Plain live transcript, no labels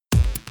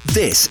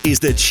This is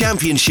the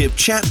Championship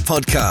Chat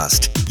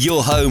Podcast,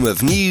 your home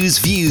of news,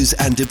 views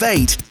and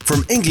debate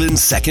from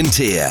England's second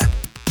tier.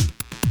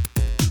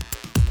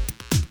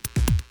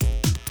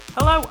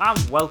 Hello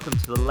and welcome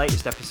to the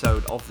latest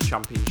episode of the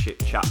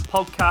Championship Chat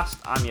Podcast.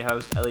 I'm your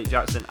host, Elliot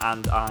Jackson,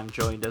 and I'm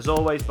joined as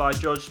always by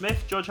George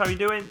Smith. George, how are you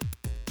doing?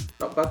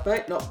 Not bad,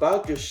 mate, not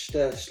bad. Just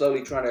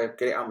slowly trying to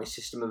get it out of my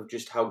system of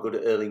just how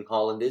good Erling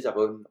Haaland is. I've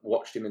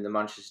watched him in the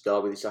Manchester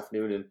Derby this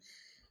afternoon and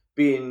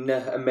being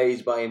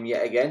amazed by him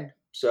yet again.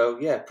 So,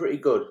 yeah, pretty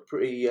good.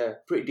 Pretty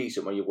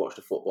decent when you've watched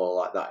a football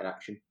like that in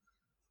action.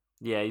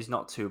 Yeah, he's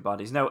not too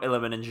bad. He's no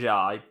Iliman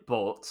Ndiaye,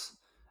 but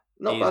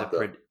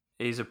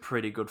he's a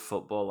pretty good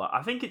footballer.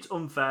 I think it's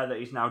unfair that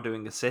he's now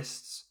doing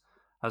assists,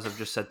 as I've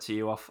just said to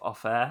you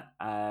off air.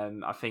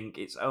 I think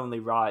it's only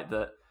right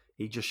that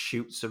he just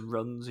shoots and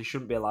runs. He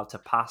shouldn't be allowed to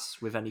pass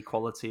with any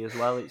quality as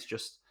well. It's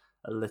just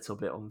a little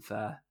bit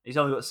unfair. He's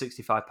only got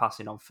 65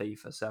 passing on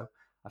FIFA, so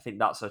I think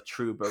that's a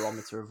true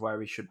barometer of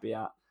where he should be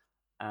at.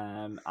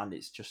 And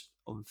it's just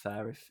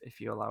unfair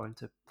if you allow him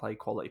to play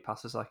quality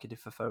passes like he did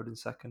for Foden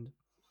second.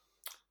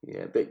 Yeah,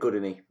 a bit good,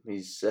 isn't he?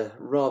 He's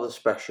rather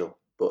special.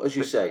 But as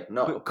you say,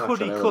 not a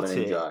could he on cut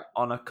it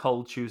on a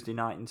cold Tuesday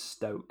night in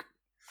Stoke?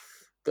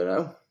 Don't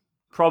know.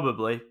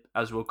 Probably,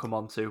 as we'll come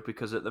on to,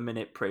 because at the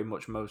minute pretty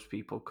much most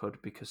people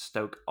could, because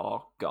Stoke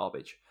are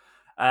garbage.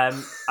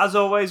 As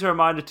always, a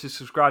reminder to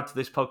subscribe to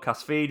this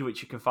podcast feed,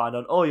 which you can find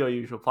on all your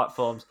usual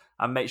platforms,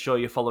 and make sure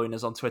you're following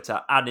us on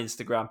Twitter and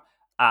Instagram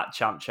at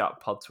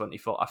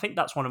ChampChatPod24. I think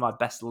that's one of my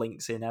best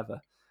links in ever.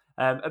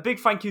 A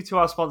big thank you to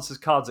our sponsors,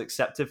 Cards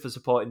Accepted, for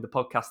supporting the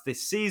podcast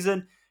this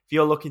season. If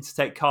you're looking to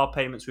take card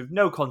payments with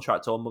no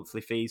contract or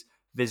monthly fees,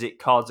 visit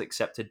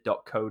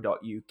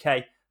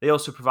cardsaccepted.co.uk. They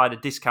also provide a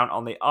discount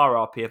on the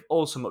RRP of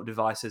all SumUp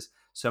devices,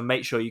 so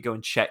make sure you go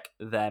and check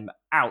them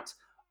out.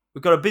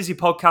 We've got a busy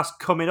podcast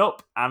coming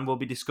up, and we'll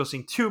be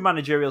discussing 2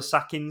 managerial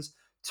sackings,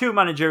 2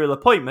 managerial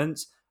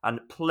appointments,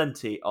 and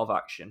plenty of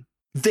action.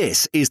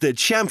 This is the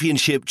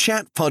Championship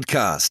Chat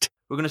Podcast.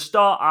 We're going to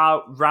start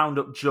our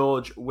roundup,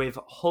 George, with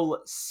Hull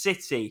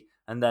City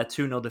and their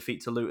 2-0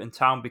 defeat to Luton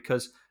Town,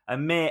 because a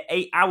mere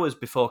 8 hours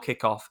before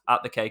kickoff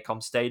at the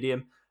KCOM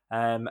Stadium,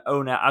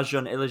 owner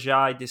Ajon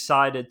Ilajai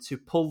decided to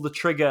pull the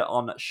trigger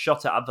on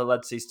Shota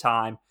Advaledze's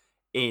time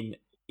in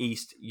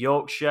East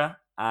Yorkshire.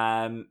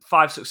 5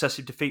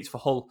 successive defeats for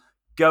Hull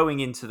going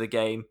into the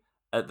game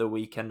at the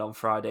weekend on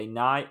Friday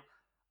night.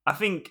 I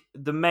think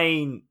the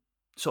main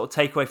sort of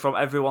takeaway from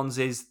everyone's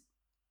is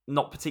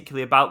not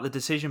particularly about the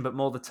decision, but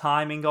more the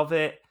timing of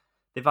it.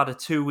 They've had a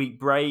 2-week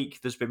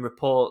break. There's been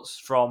reports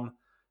from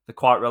the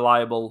quite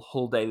reliable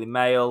Hull Daily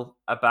Mail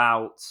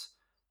about,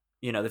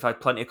 they've had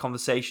plenty of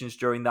conversations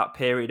during that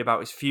period about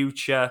his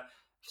future.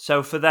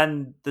 So for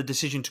then the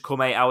decision to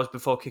come 8 hours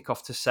before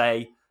kickoff to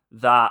say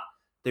that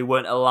they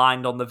weren't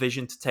aligned on the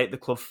vision to take the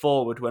club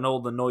forward, when all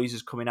the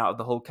noises coming out of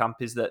the Hull camp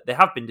is that they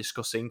have been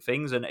discussing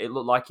things and it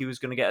looked like he was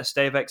going to get a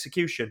stay of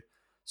execution.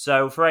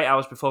 So for 8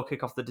 hours before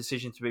kickoff, the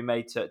decision to be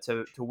made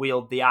to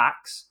wield the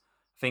axe,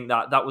 I think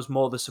that was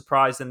more the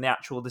surprise than the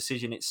actual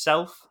decision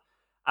itself.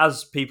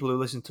 As people who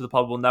listen to the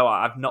pod will know,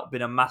 I've not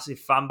been a massive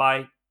fan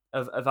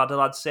of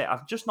Adeladze.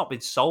 I've just not been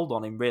sold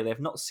on him, really.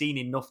 I've not seen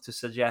enough to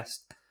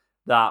suggest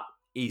that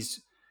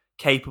he's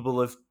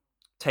capable of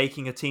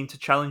taking a team to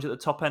challenge at the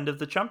top end of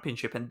the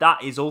Championship. And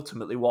that is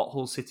ultimately what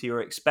Hull City are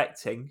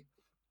expecting,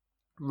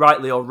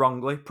 rightly or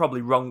wrongly.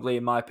 Probably wrongly,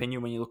 in my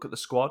opinion, when you look at the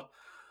squad.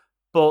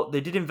 But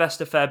they did invest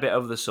a fair bit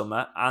over the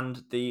summer,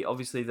 and the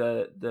opposite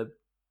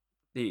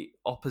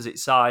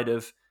side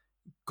of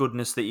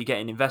goodness that you get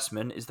in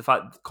investment is the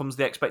fact that comes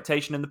the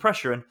expectation and the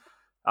pressure. And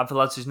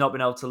Advaladze's not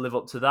been able to live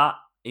up to that.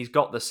 He's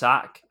got the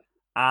sack,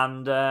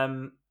 and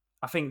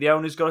I think the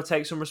owner's got to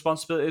take some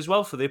responsibility as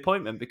well for the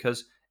appointment,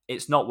 because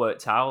it's not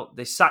worked out.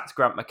 They sacked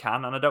Grant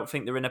McCann, and I don't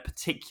think they're in a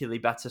particularly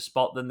better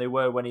spot than they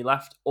were when he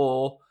left,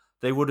 or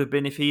they would have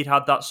been if he'd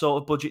had that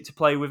sort of budget to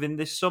play within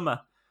this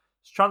summer.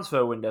 It's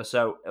transfer window,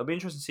 so it'll be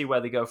interesting to see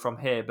where they go from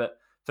here. But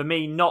for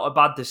me, not a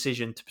bad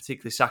decision to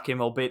particularly sack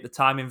him, albeit the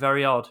timing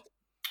very odd.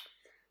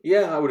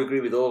 Yeah, I would agree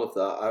with all of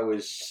that. I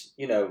was,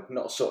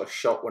 not sort of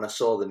shocked when I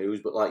saw the news,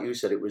 but like you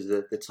said, it was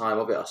the time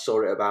of it. I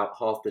saw it about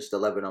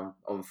 11:30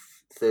 on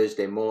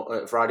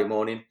Friday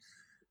morning.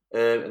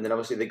 And then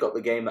obviously they got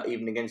the game that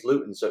evening against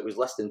Luton, so it was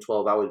less than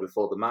 12 hours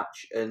before the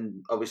match.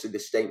 And obviously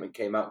this statement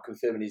came out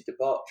confirming his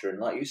departure.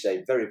 And like you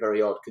say, very,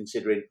 very odd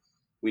considering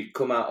we'd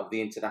come out of the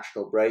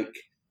international break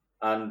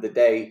and the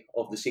day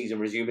of the season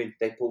resuming,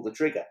 they pulled the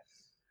trigger.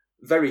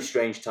 Very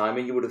strange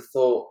timing. You would have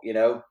thought,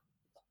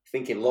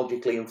 thinking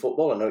logically in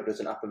football, I know it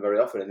doesn't happen very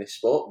often in this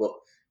sport, but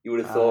you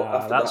would have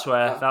thought that's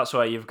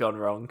where you've gone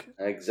wrong.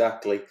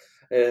 Exactly.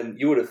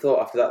 You would have thought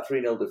after that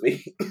 3-0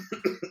 defeat,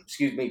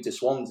 to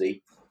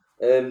Swansea,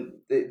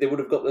 they would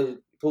have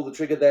pulled the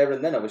trigger there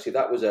and then. Obviously,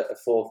 that was a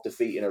 4th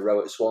defeat in a row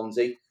at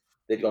Swansea.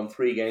 They'd gone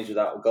 3 games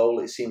without a goal.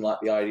 It seemed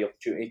like the ideal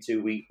opportunity,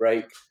 2-week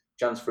break,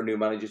 chance for a new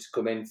manager to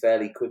come in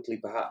fairly quickly,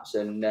 perhaps,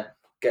 and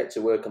get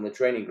to work on the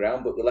training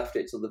ground, but they left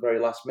it till the very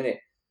last minute.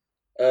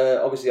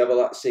 Obviously,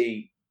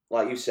 Advaladze,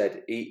 like you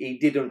said, he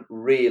didn't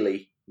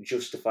really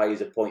justify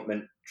his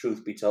appointment,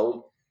 truth be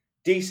told.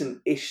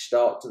 Decent-ish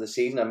start to the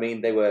season. I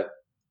mean, they were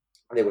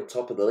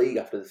top of the league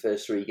after the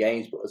first 3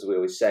 games, but as we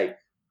always say,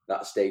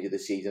 that stage of the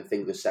season,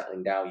 things are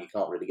settling down. You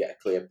can't really get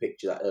a clear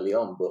picture that early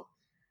on, but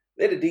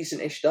they had a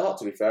decent-ish start,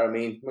 to be fair. I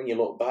mean, when you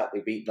look back,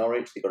 they beat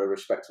Norwich, they got a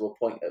respectable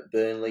point at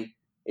Burnley.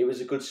 It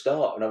was a good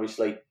start, and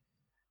obviously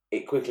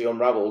it quickly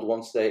unravelled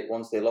once they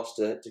lost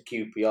to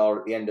QPR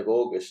at the end of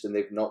August, and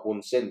they've not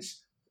won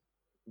since.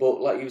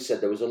 But like you said,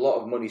 there was a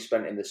lot of money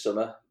spent in the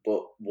summer,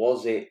 but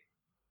was it,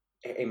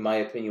 in my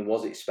opinion,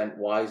 was it spent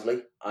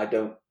wisely? I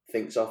don't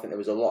think so. I think there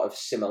was a lot of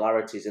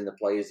similarities in the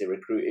players they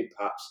recruited,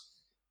 perhaps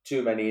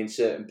too many in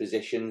certain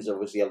positions,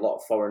 obviously a lot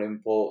of foreign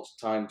imports,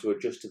 time to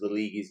adjust to the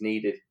league is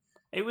needed.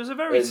 It was a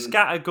very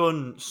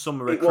scattergun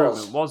summer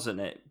recruitment, wasn't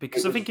it?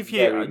 Because I think if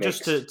you,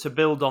 just to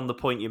build on the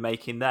point you're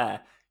making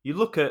there, you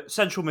look at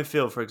central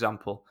midfield, for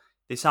example,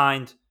 they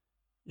signed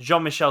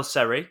Jean-Michel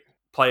Seri,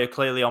 player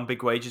clearly on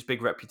big wages,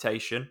 big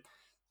reputation.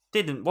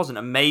 Wasn't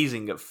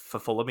amazing for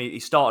Fulham. He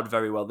started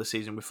very well this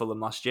season with Fulham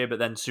last year, but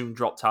then soon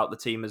dropped out the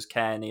team as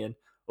Kearney and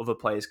other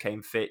players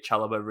came fit.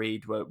 Chalobah,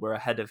 Reid were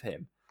ahead of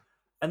him.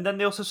 And then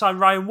they also signed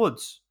Ryan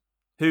Woods,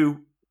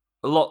 who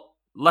a lot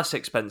less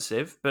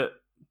expensive, but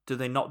do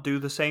they not do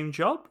the same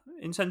job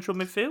in central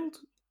midfield?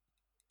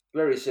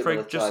 Very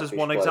similar. Just as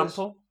one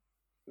example.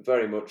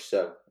 Very much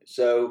so.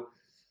 So,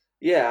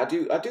 yeah, I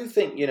do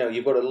think,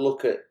 you've got to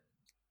look at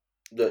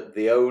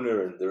the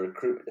owner and the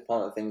recruitment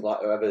department, things like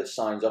whoever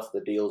signs off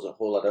the deals at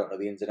Hull. I don't know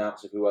the ins and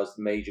outs of who has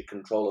major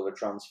control over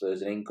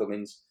transfers and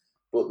incomings,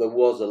 but there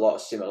was a lot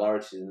of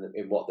similarities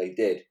in what they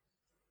did.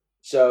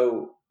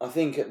 So I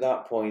think at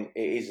that point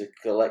it is a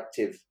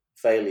collective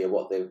failure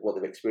what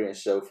they've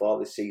experienced so far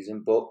this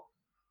season. But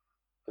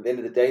at the end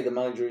of the day, the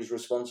manager is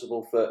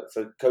responsible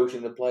for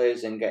coaching the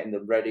players and getting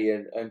them ready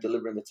and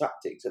delivering the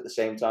tactics. At the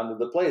same time, that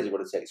the players have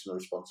got to take some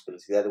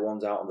responsibility. They're the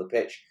ones out on the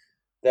pitch.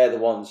 They're the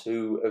ones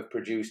who have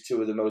produced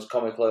 2 of the most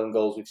comical own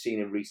goals we've seen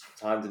in recent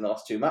times in the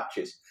last 2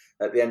 matches.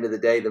 At the end of the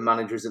day, the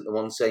manager isn't the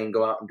one saying,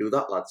 go out and do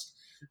that, lads.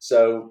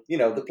 So,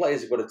 the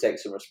players have got to take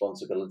some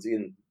responsibility.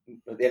 And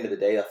at the end of the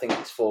day, I think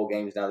it's 4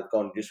 games now they've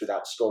gone just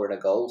without scoring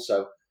a goal.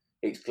 So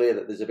it's clear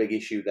that there's a big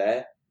issue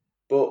there.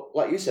 But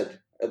like you said,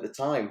 at the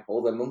time,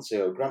 all the months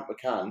ago, Grant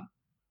McCann,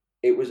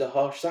 it was a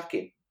harsh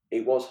sacking.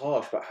 It was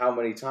harsh, but how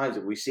many times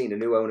have we seen a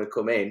new owner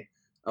come in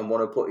and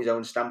want to put his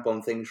own stamp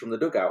on things from the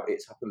dugout?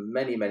 It's happened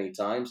many, many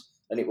times,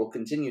 and it will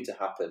continue to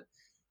happen.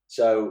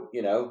 So,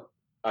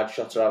 had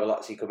Shota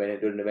Arveladze come in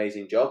and done an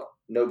amazing job,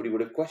 nobody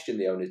would have questioned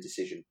the owner's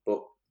decision. But,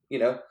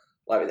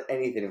 like with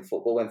anything in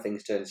football, when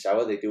things turn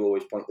sour, they do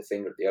always point the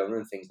finger at the owner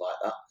and things like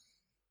that.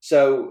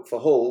 So for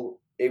Hull,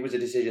 it was a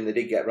decision they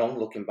did get wrong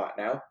looking back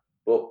now.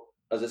 But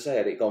as I say,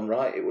 had it gone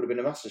right, it would have been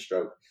a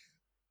masterstroke.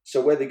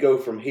 So where they go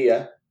from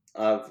here,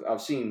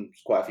 I've seen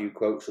quite a few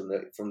quotes from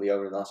the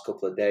owner in the last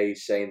couple of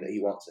days saying that he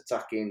wants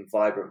attacking,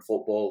 vibrant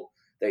football,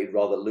 that he'd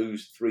rather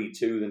lose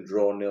 3-2 than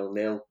draw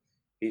 0-0.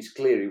 It's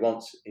clear he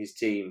wants his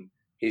team,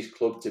 his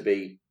club, to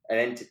be an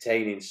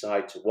entertaining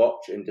side to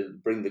watch and to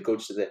bring the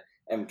goods to the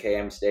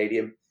MKM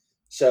Stadium.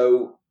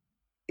 So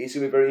it's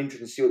going to be very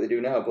interesting to see what they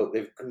do now. But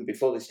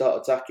before they start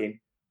attacking,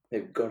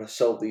 they've got to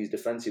solve these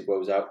defensive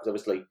woes out, because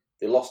obviously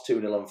they lost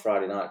 2-0 on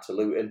Friday night to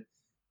Luton.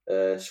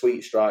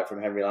 Sweet strike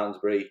from Henry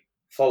Lansbury,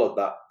 followed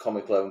that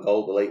comical own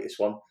goal, the latest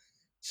one.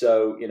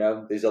 So,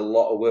 there's a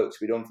lot of work to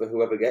be done for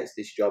whoever gets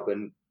this job.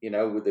 And,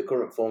 with the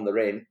current form they're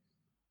in,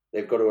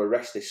 they've got to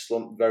arrest this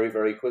slump very,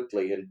 very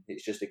quickly. And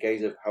it's just a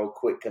case of how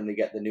quick can they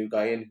get the new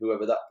guy in,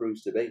 whoever that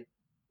proves to be.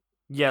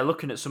 Yeah,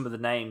 looking at some of the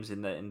names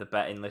in the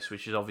betting list,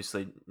 which is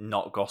obviously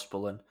not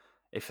gospel, and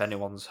if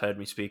anyone's heard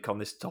me speak on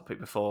this topic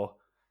before,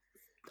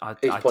 I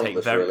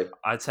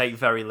take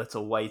very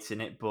little weight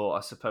in it, but I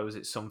suppose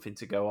it's something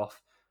to go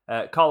off.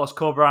 Carlos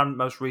Corberán,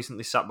 most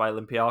recently sacked by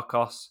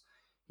Olympiacos.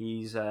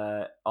 He's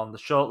on the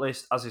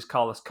shortlist, as is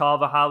Carlos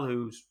Carvajal,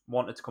 who's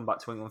wanted to come back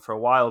to England for a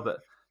while,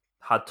 but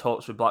had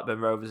talks with Blackburn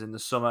Rovers in the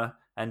summer,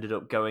 ended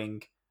up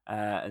going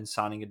and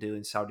signing a deal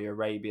in Saudi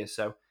Arabia.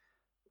 So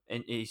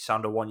he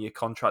signed a 1-year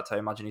contract. I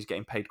imagine he's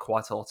getting paid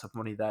quite a lot of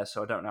money there,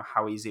 so I don't know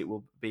how easy it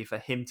will be for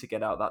him to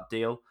get out that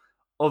deal.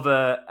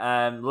 Other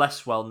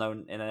less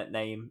well-known in a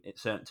name,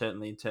 it's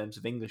certainly in terms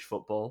of English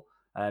football,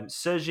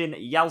 Sergin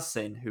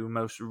Yalcin, who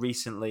most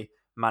recently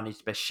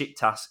managed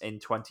Besiktas in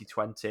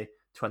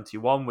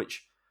 2020-21,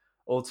 which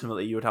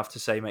ultimately you would have to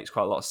say makes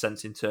quite a lot of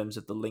sense in terms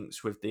of the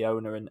links with the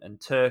owner and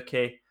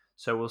Turkey.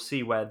 So we'll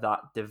see where that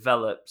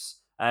develops.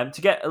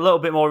 To get a little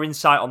bit more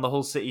insight on the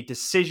Hull City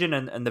decision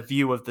and the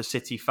view of the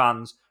City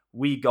fans,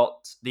 we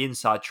got the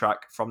inside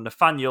track from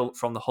Nathaniel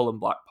from the Hull and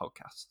Black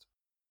podcast.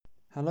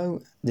 Hello,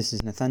 this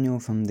is Nathaniel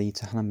from the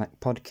To Hull and Black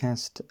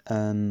podcast.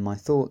 My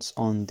thoughts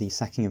on the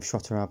sacking of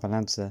Shota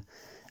Arveladze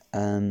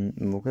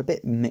were a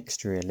bit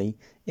mixed, really.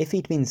 If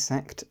he'd been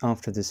sacked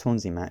after the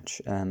Swansea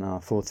match, our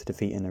 4th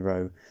defeat in a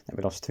row that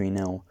we lost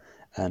 3-0,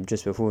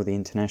 just before the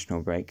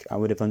international break, I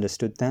would have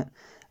understood that.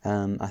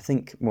 I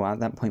think, at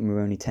that point we were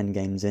only 10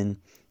 games in.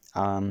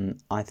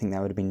 I think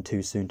that would have been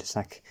too soon to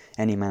sack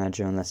any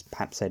manager unless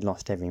perhaps they'd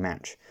lost every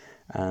match.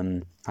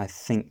 I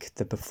think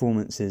the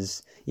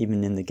performances,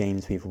 even in the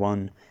games we've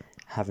won,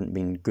 haven't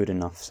been good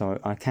enough. So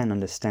I can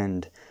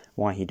understand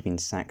why he'd been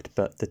sacked,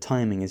 but the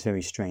timing is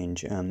very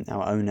strange.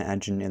 Our owner,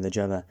 Adrian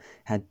Ilijala,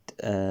 had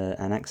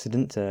an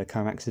accident, a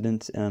car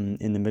accident,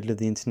 in the middle of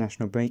the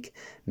international break.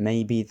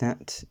 Maybe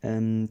that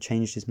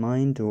changed his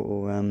mind,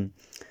 or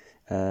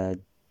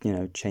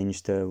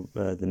changed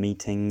the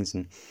meetings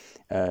and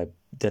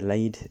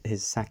delayed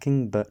his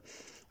sacking. But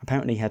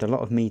apparently, he had a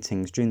lot of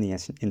meetings during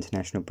the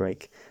international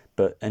break.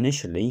 But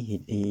initially,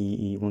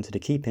 he wanted to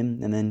keep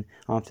him, and then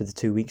after the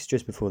 2 weeks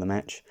just before the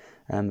match,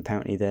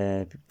 apparently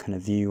their kind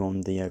of view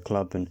on the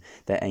club and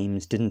their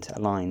aims didn't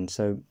align.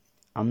 So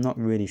I'm not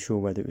really sure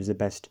whether it was the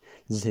best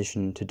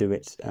decision to do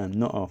it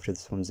not after the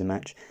Swansea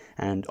match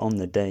and on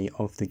the day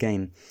of the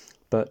game.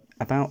 But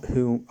about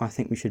who I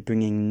think we should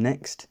bring in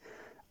next,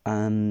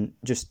 I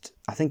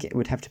think it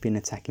would have to be an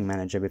attacking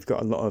manager. We've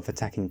got a lot of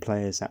attacking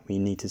players that we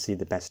need to see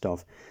the best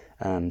of.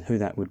 Who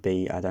that would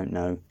be, I don't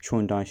know.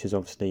 Sean Dyche is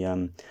obviously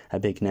a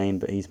big name,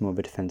 but he's more of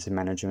a defensive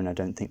manager, and I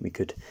don't think we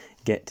could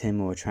get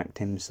him or attract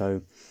him.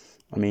 So,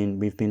 I mean,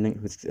 we've been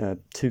linked with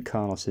two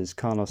Carloses,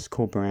 Carlos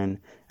Corberán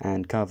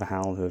and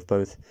Carvajal, who have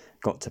both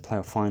got to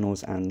playoff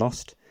finals and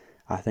lost.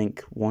 I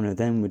think one of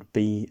them would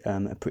be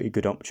a pretty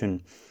good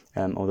option,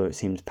 although it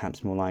seems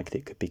perhaps more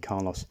likely it could be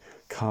Carlos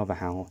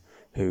Carvajal,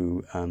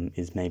 who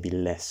is maybe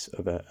less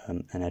of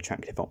an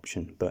attractive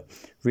option. But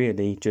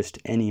really, just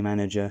any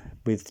manager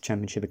with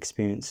championship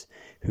experience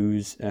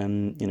who's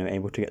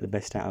able to get the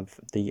best out of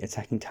the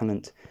attacking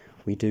talent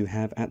we do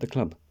have at the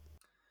club.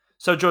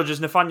 So, George,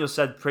 as Nathaniel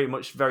said, pretty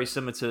much very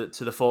similar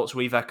to the thoughts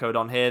we've echoed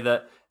on here,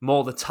 that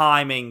more the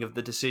timing of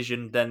the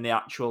decision than the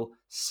actual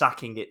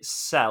sacking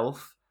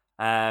itself.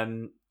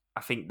 I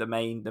think the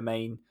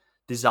main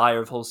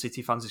desire of Hull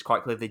City fans is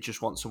quite clear. They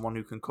just want someone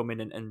who can come in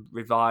and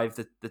revive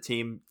the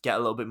team, get a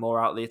little bit more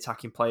out of the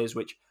attacking players,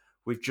 which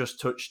we've just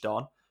touched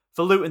on.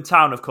 For Luton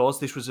Town, of course,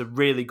 this was a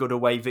really good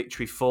away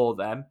victory for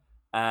them.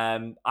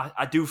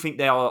 I do think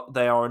they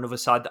are another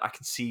side that I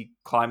can see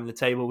climbing the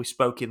table. We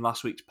spoke in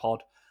last week's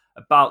pod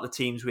about the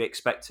teams we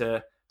expect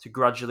to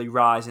gradually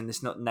rise in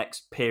this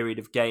next period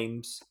of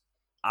games.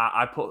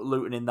 I put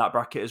Luton in that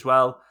bracket as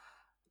well.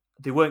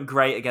 They weren't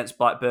great against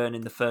Blackburn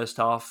in the first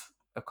half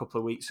a couple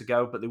of weeks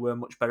ago, but they were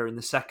much better in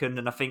the second.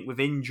 And I think with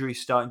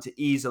injuries starting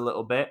to ease a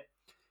little bit,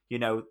 you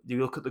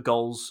look at the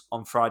goals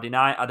on Friday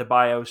night.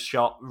 Adebayo's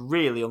shot,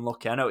 really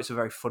unlucky. I know it's a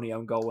very funny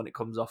own goal when it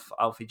comes off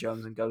Alfie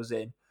Jones and goes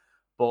in,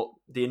 but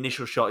the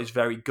initial shot is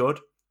very good.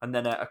 And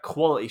then a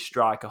quality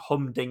strike, a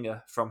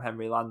humdinger from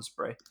Henry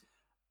Lansbury.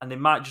 And they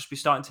might just be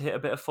starting to hit a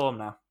bit of form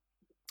now.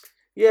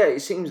 Yeah,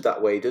 it seems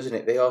that way, doesn't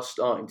it? They are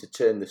starting to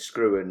turn the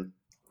screw. And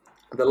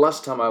the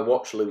last time I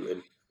watched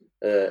Luton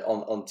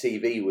on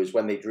TV was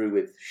when they drew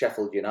with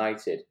Sheffield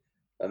United,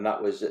 and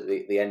that was at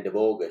the end of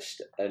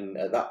August. And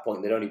at that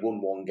point, they'd only won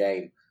one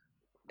game,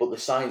 but the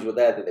signs were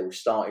there that they were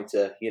starting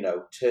to,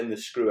 turn the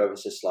screw ever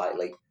so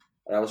slightly.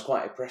 And I was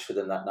quite impressed with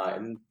them that night.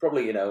 And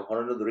probably, on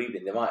another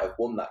evening, they might have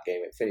won that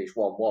game. It finished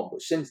 1-1.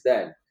 But since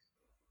then,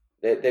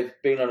 they've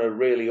been on a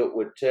really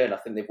upward turn. I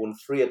think they've won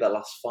 3 of their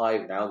last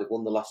 5 now. They've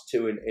won the last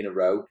 2 in a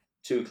row,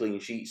 2 clean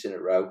sheets in a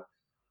row.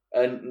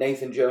 And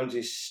Nathan Jones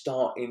is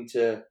starting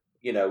to,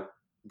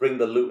 bring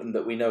the Luton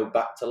that we know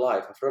back to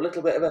life after a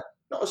little bit of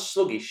not a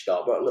sluggish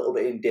start, but a little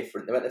bit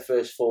indifferent. They went the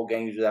first 4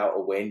 games without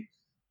a win.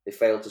 They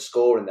failed to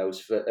score in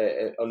those,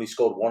 only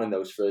scored 1 in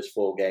those first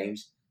 4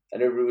 games.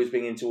 And everybody was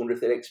beginning to wonder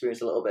if they'd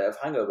experienced a little bit of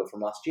hangover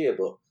from last year.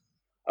 But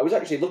I was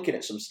actually looking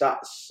at some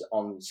stats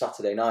on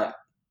Saturday night.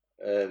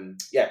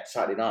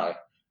 Saturday night.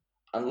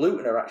 And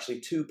Luton are actually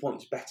 2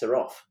 points better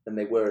off than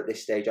they were at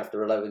this stage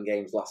after 11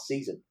 games last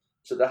season.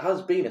 So there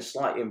has been a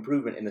slight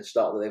improvement in the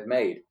start that they've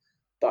made.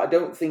 But I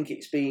don't think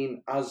it's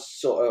been as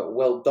sort of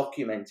well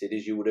documented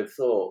as you would have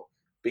thought,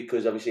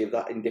 because obviously of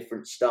that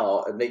indifferent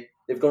start, and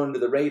they've gone under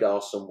the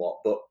radar somewhat.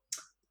 But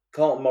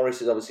Carlton Morris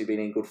has obviously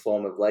been in good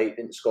form of late.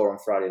 Didn't score on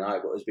Friday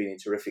night, but has been in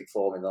terrific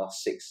form in the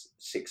last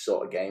six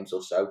sort of games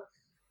or so.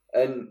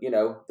 And,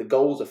 the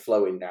goals are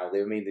flowing now.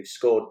 They've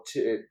scored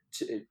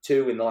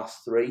two in the last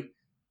 3.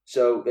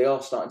 So they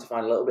are starting to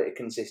find a little bit of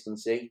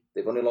consistency.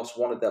 They've only lost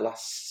 1 of their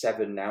last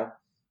 7 now.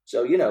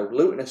 So,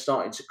 Luton are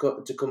starting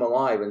to come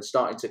alive and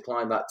starting to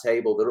climb that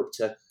table. They're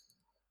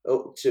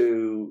up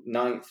to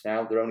 9th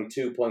now. They're only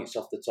 2 points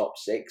off the top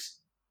 6.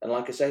 And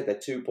like I say, they're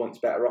 2 points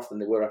better off than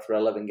they were after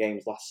 11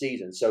 games last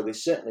season. So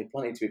there's certainly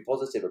plenty to be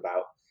positive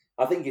about.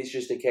 I think it's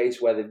just a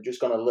case where they've just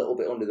gone a little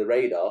bit under the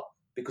radar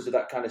because of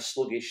that kind of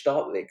sluggish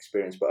start that they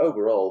experienced. But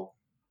overall,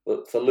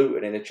 for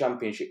Luton in a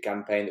championship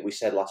campaign that we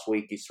said last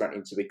week is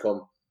threatening to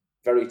become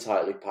very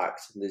tightly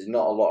packed, there's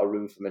not a lot of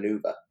room for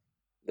manoeuvre.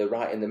 They're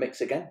right in the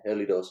mix again,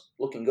 early doors.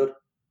 Looking good.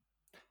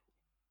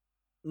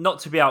 Not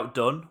to be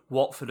outdone,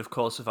 Watford, of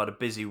course, have had a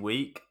busy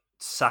week,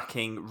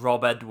 sacking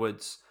Rob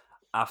Edwards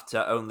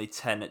after only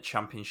 10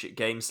 championship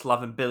games.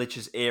 Slaven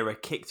Bilic's era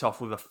kicked off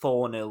with a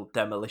 4-0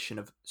 demolition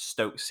of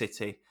Stoke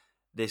City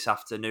this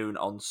afternoon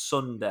on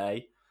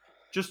Sunday.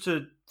 Just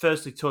to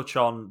firstly touch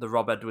on the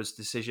Rob Edwards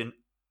decision,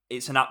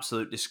 it's an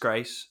absolute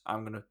disgrace.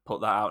 I'm going to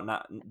put that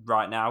out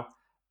right now.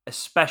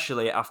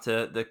 especially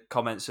after the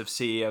comments of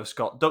CEO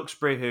Scott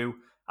Duxbury, who,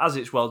 as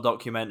it's well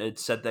documented,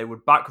 said they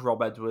would back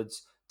Rob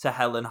Edwards to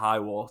hell and high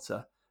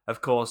water.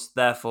 Of course,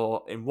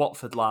 therefore, in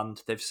Watford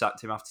land, they've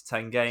sacked him after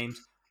 10 games.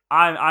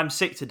 I'm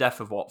sick to death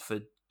of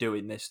Watford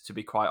doing this, to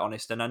be quite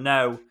honest. And I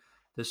know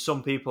there's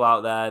some people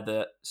out there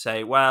that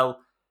say, well,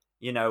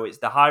 it's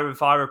the hire and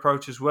fire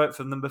approach has worked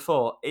for them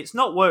before. It's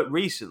not worked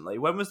recently.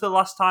 When was the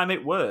last time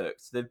it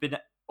worked? They've been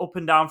up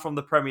and down from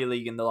the Premier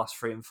League in the last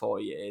 3 and 4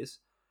 years.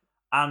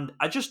 And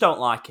I just don't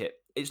like it.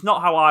 It's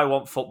not how I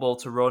want football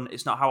to run.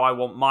 It's not how I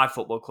want my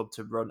football club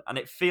to run. And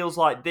it feels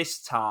like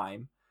this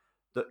time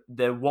that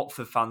the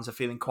Watford fans are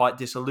feeling quite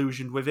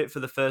disillusioned with it for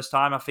the first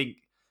time. I think,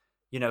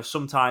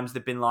 sometimes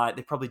they've been like,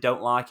 they probably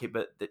don't like it,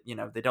 but,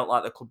 they don't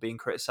like the club being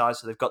criticised.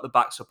 So they've got the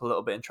backs up a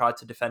little bit and tried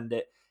to defend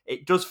it.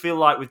 It does feel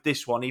like with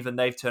this one, even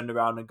they've turned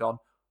around and gone,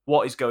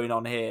 what is going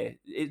on here?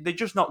 They're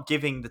just not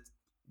giving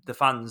the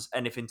fans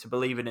anything to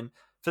believe in. And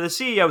for the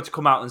CEO to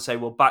come out and say,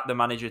 we'll back the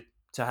manager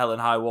to hell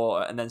and high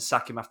water and then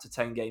sack him after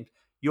 10 games,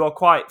 you are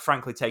quite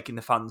frankly taking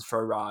the fans for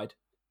a ride.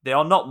 They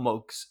are not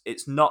mugs.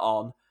 It's not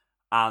on.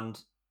 And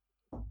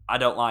I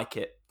don't like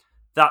it.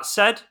 That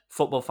said,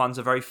 football fans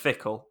are very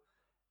fickle.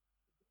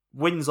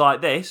 Wins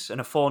like this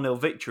and a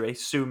 4-0 victory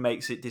soon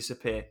makes it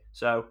disappear.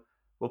 So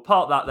we'll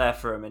park that there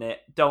for a minute.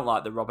 Don't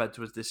like the Rob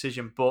Edwards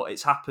decision, but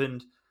it's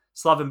happened.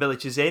 Slaven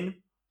Bilic is in.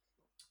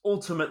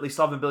 Ultimately,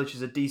 Slaven Bilic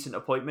is a decent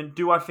appointment.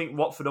 Do I think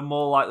Watford are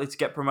more likely to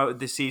get promoted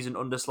this season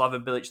under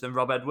Slaven Bilic than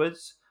Rob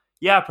Edwards?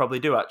 Yeah, I probably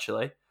do,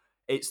 actually.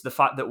 It's the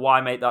fact that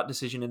why make that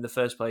decision in the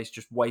first place,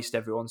 just waste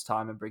everyone's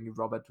time and bring in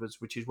Rob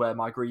Edwards, which is where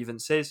my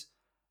grievance is.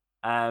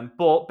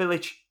 But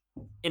Bilic,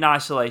 in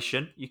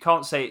isolation, you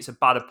can't say it's a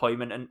bad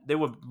appointment, and they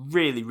were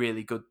really,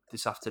 really good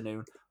this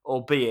afternoon,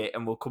 albeit,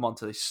 and we'll come on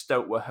to this,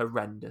 Stoke were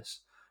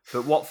horrendous.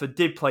 But Watford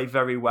did play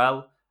very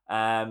well.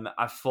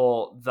 I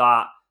thought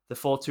that the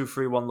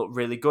 4-2-3-1 looked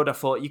really good. I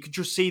thought you could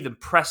just see them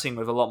pressing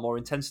with a lot more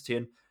intensity.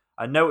 And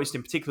I noticed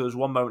in particular there was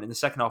one moment in the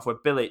second half where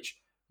Bilic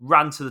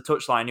ran to the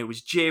touchline. He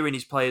was jeering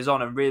his players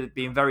on and really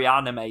being very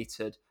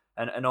animated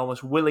and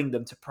almost willing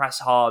them to press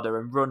harder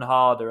and run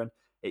harder. And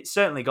it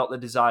certainly got the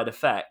desired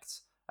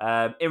effect.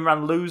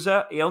 Imran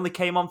Louza, he only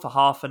came on for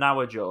half an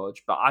hour,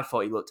 George, but I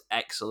thought he looked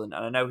excellent.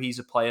 And I know he's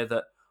a player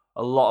that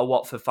a lot of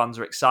Watford fans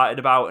are excited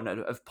about and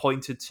have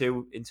pointed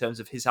to in terms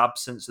of his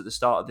absence at the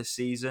start of this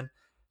season.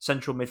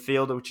 Central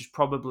midfielder, which is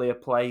probably a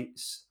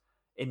place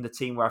in the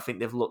team where I think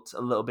they've looked a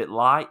little bit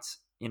light.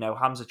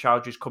 Hamza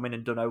Chowdhury's come in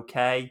and done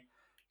okay.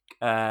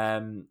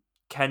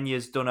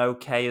 Kenya's done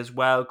okay as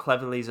well.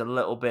 Cleverly's a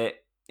little bit,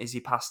 is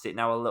he past it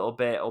now a little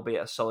bit,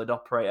 albeit a solid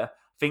operator.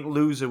 I think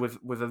Louza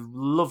with a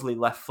lovely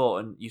left foot,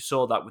 and you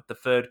saw that with the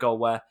third goal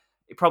where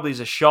it probably is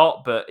a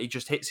shot, but he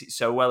just hits it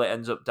so well it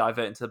ends up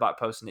diverting to the back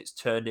post and it's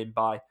turned in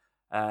for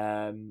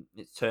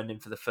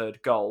the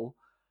third goal.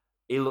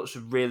 He looks a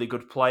really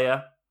good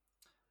player.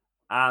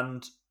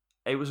 And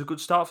it was a good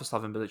start for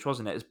Slaven Bilic,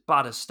 wasn't it? As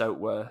bad as Stoke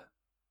were.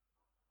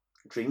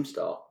 Dream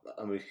start.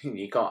 I mean,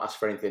 you can't ask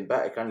for anything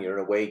better, can you? An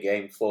away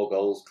game, 4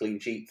 goals, clean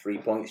sheet, 3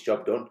 points,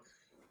 job done.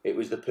 It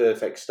was the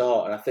perfect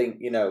start. And I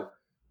think,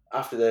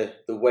 after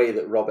the way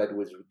that Rob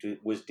Edwards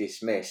was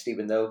dismissed,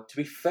 even though, to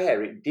be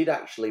fair, it did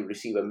actually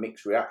receive a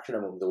mixed reaction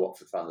among the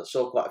Watford fans. I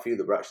saw quite a few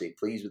that were actually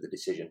pleased with the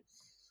decision.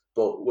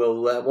 But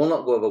we'll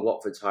not go over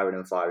Watford's hiring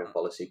and firing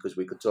policy because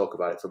we could talk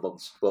about it for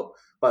months. But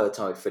by the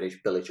time we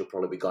finish, Bilic will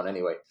probably be gone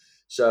anyway.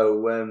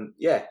 So,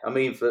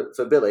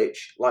 for Bilic,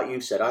 like you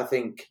said, I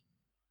think,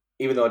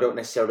 even though I don't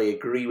necessarily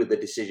agree with the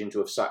decision to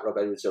have sacked Rob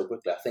Edwards so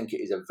quickly, I think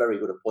it is a very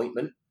good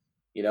appointment.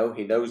 He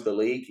knows the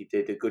league. He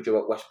did a good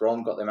job at West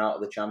Brom, got them out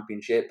of the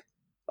Championship.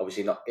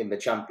 Obviously not in the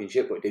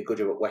Championship, but he did a good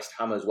job at West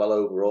Ham as well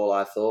overall,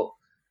 I thought.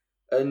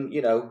 And,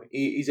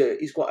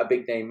 he's quite a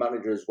big name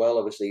manager as well.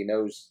 Obviously, he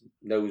knows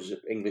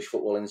English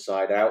football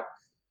inside out.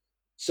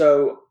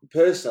 So,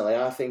 personally,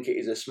 I think it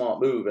is a smart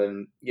move.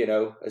 And,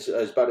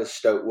 as bad as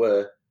Stoke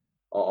were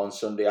on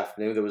Sunday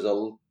afternoon, there was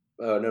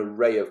an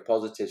array of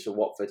positives for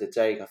Watford to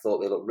take. I thought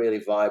they looked really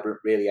vibrant,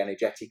 really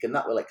energetic, and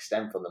that will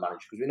extend from the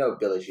manager because we know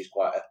Bilic is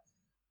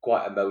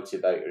quite a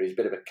motivator. He's a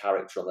bit of a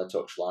character on the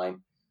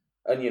touchline.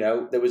 And,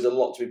 there was a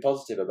lot to be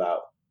positive about.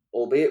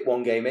 Albeit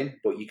one game in,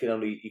 but you can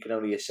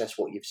only assess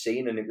what you've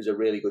seen, and it was a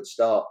really good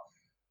start.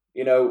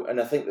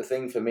 And I think the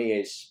thing for me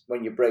is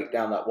when you break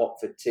down that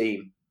Watford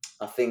team,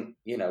 I think,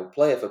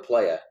 player for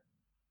player,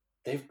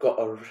 they've got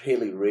a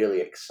really,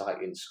 really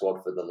exciting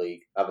squad for the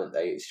league, haven't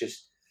they? It's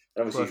just,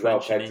 and obviously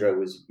João Pedro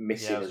was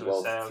missing as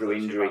well through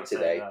injury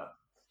today.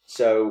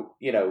 So,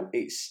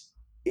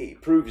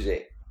 it proves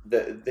it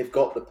that they've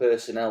got the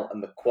personnel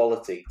and the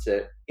quality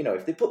to,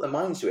 if they put their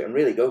minds to it and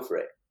really go for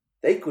it,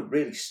 they could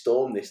really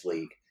storm this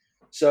league.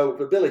 So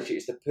for Bilic,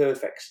 it's the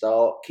perfect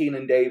start.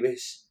 Keenan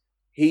Davis,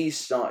 he's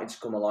starting to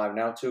come alive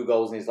now. 2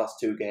 goals in his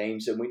last 2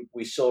 games. And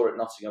we saw at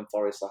Nottingham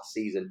Forest last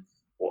season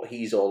what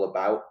he's all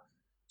about.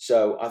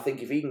 So I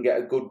think if he can get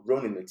a good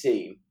run in the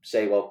team,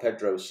 say while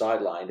Pedro's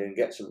sidelined and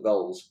get some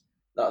goals,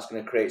 that's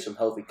going to create some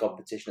healthy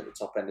competition at the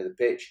top end of the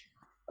pitch.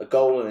 A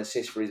goal and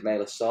assist for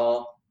Ismaila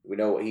Sarr. We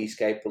know what he's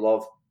capable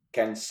of.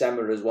 Ken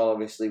Semmer as well,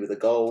 obviously, with a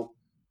goal.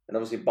 And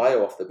obviously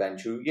Bio off the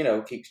bench, who,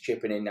 keeps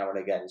chipping in now and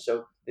again.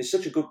 So there's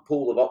such a good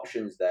pool of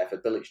options there for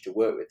Bilic to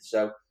work with.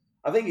 So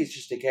I think it's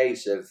just a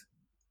case of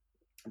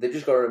they've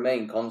just got to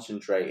remain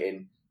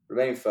concentrating,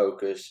 remain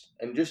focused,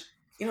 and just,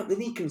 they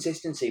need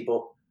consistency,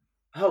 but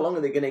how long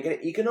are they going to get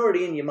it? You can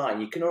already, in your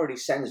mind, you can already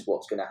sense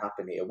what's going to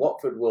happen here.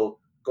 Watford will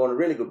go on a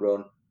really good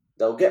run.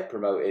 They'll get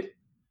promoted.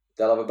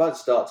 They'll have a bad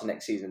start to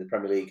next season in the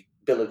Premier League.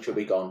 Bilic will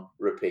be gone.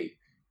 Repeat.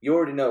 You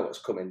already know what's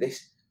coming.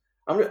 This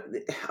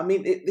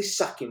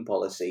sacking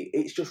policy,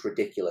 it's just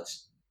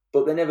ridiculous.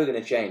 But they're never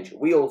going to change.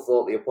 We all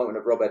thought the appointment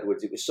of Rob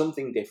Edwards, it was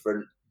something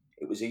different.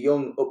 It was a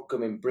young,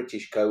 upcoming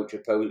British coach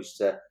opposed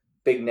to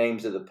big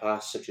names of the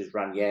past, such as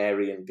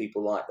Ranieri and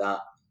people like that.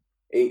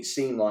 It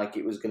seemed like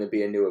it was going to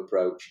be a new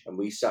approach. And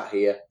we sat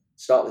here,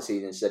 start the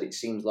season, and said it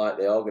seems like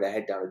they are going to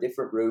head down a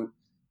different route.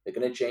 They're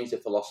going to change the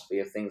philosophy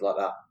of things like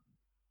that.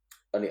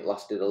 And it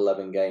lasted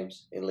 11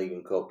 games in League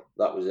and Cup.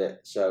 That was it.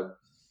 So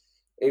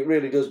it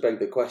really does beg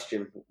the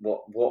question,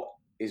 what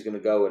is going to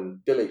go? And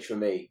Bilic, for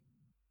me,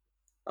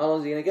 how long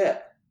is he going to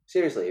get?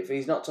 Seriously, if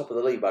he's not top of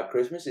the league by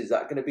Christmas, is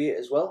that going to be it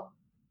as well?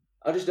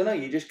 I just don't know.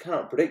 You just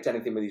cannot predict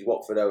anything with these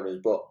Watford owners.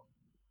 But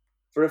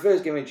for a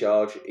first game in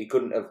charge, he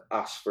couldn't have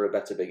asked for a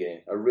better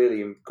beginning. A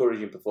really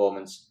encouraging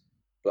performance.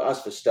 But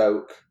as for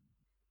Stoke,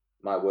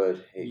 my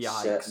word,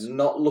 it's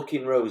not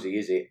looking rosy,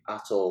 is it,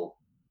 at all?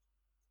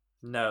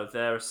 No,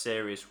 they're a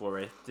serious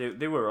worry.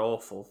 They were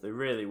awful. They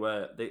really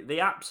were. They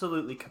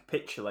absolutely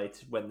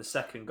capitulated when the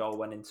second goal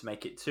went in to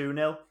make it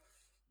 2-0.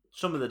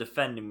 Some of the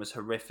defending was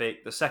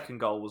horrific. The second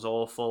goal was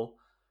awful.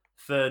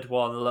 Third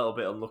one, a little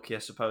bit unlucky, I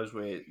suppose,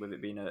 with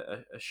it being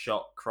a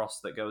shot cross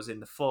that goes in.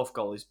 The fourth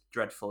goal is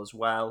dreadful as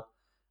well.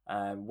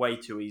 Way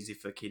too easy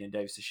for Keenan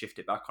Davis to shift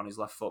it back on his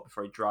left foot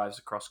before he drives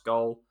across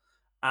goal.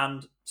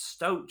 And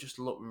Stoke just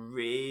looked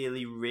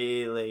really,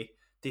 really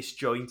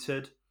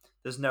disjointed.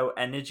 There's no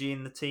energy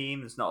in the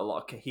team. There's not a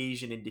lot of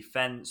cohesion in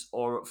defence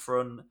or up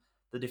front.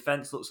 The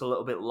defence looks a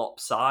little bit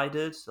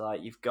lopsided.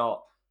 Like you've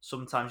got,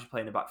 sometimes you're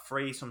playing a back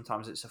three,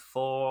 sometimes it's a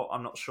four.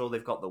 I'm not sure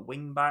they've got the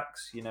wing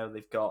backs.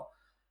 They've got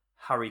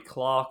Harry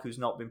Clark, who's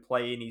not been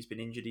playing. He's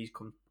been injured.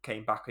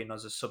 Came back in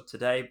as a sub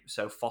today.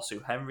 So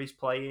Fosu Henry's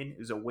playing,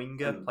 who's a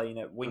winger, playing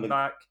at wing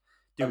back.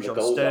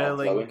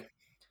 Dujon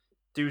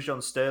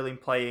Sterling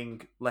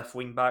playing left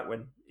wing back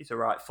when he's a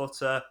right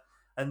footer.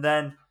 And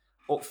then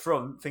up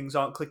front, things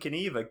aren't clicking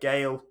either.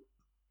 Gale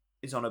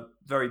is on a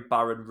very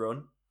barren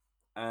run.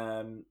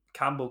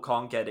 Campbell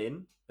can't get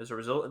in as a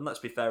result. And let's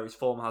be fair, his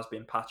form has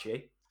been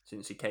patchy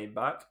since he came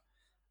back.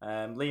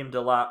 Liam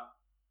Delap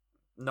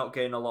not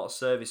getting a lot of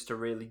service to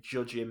really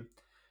judge him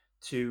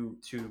too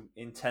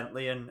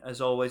intently. And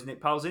as always,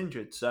 Nick Powell's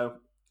injured. So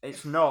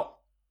it's not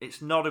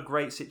a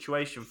great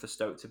situation for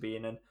Stoke to be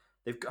in. And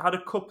they've had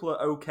a couple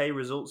of okay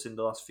results in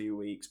the last few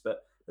weeks.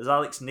 But as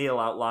Alex Neil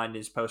outlined in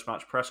his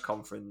post-match press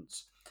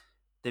conference,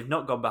 they've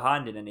not gone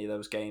behind in any of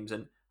those games.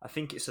 And I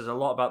think it says a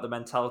lot about the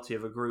mentality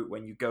of a group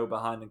when you go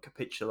behind and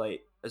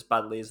capitulate as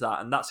badly as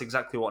that. And that's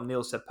exactly what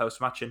Neil said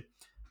post-match. And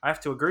I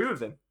have to agree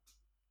with him.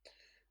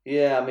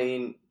 Yeah, I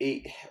mean,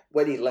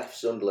 when he left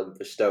Sunderland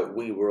for Stoke,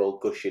 we were all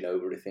gushing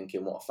over it,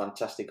 thinking, what a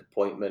fantastic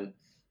appointment.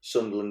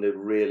 Sunderland are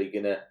really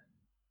going to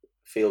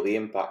feel the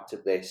impact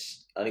of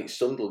this. And it's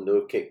Sunderland who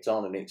have kicked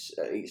on, and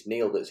it's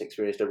Neil that's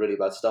experienced a really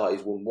bad start.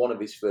 He's won one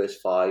of his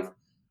first 5.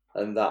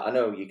 And that, I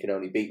know you can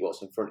only beat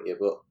what's in front of you,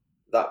 but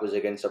that was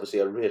against, obviously,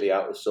 a really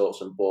out of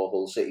sorts and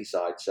Hull City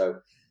side. So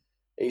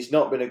it's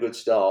not been a good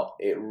start.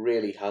 It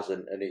really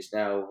hasn't. And it's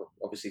now,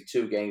 obviously,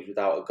 2 games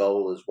without a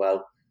goal as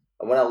well.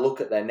 And when I look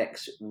at their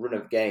next run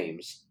of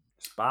games,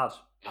 it's bad.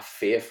 I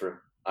fear for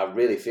them. I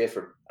really fear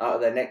for them. Out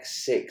of their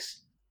next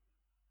 6,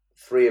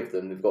 3 of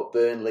them, they've got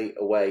Burnley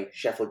away,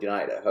 Sheffield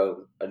United at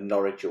home, and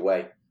Norwich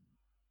away.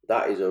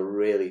 That is a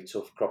really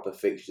tough crop of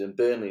fixtures. And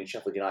Burnley and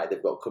Sheffield United,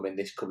 they've got coming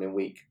this coming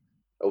week.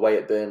 Away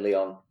at Burnley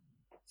on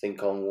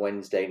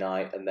Wednesday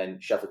night, and then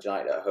Sheffield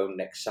United at home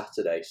next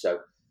Saturday. So,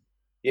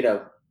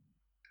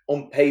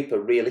 on paper,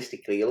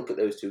 realistically, you look at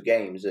those 2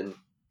 games and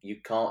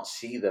you can't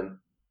see them.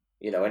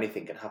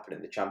 Anything can happen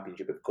in the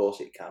Championship, of course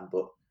it can,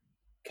 but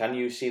can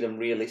you see them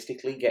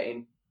realistically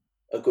getting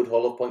a good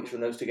haul of points from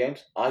those 2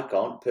 games? I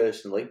can't,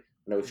 personally. I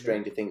know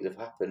stranger things have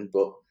happened,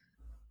 but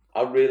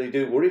I really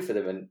do worry for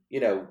them. And,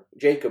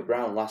 Jacob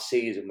Brown last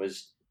season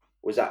was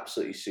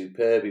absolutely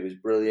superb. He was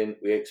brilliant.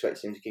 We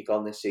expect him to kick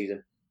on this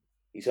season.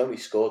 He's only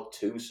scored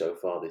 2 so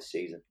far this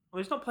season.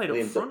 Well, he's not played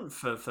up front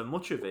for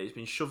much of it. He's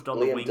been shoved on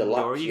the wing,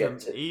 or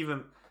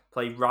even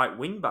played right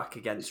wing back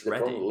against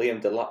Reading.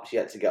 Liam Delap's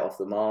yet to get off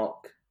the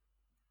mark.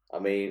 I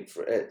mean,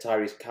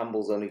 Tyrese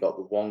Campbell's only got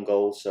the 1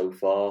 goal so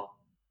far.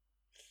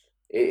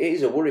 It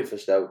is a worry for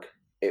Stoke.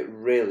 It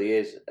really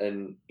is.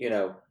 And,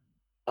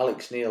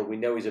 Alex Neil, we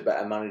know he's a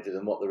better manager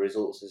than what the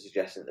results are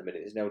suggesting at the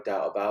minute. There's no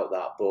doubt about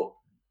that. But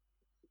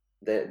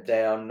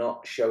they are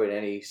not showing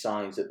any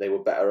signs that they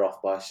were better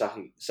off by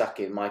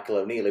sacking Michael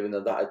O'Neill, even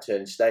though that had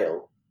turned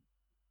stale.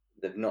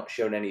 They've not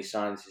shown any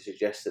signs to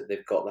suggest that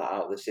they've got that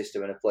out of the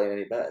system and are playing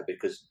any better,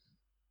 because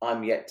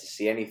I'm yet to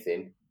see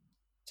anything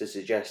to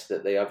suggest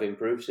that they have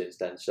improved since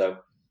then. So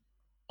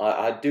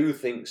I do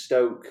think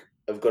Stoke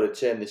have got to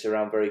turn this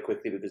around very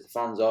quickly, because the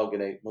fans are going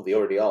to, well, they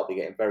already are, they're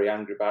getting very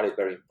angry about it,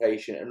 very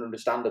impatient, and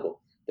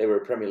understandable. They were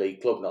a Premier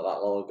League club not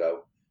that long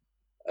ago,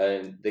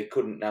 and they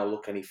couldn't now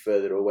look any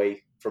further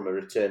away from a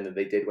return than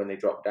they did when they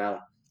dropped down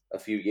a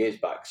few years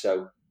back.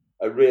 So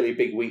a really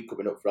big week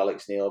coming up for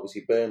Alex Neil.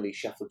 Obviously, Burnley,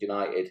 Sheffield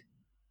United,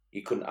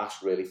 you couldn't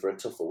ask really for a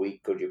tougher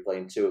week, could you,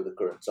 playing two of the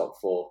current top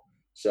four?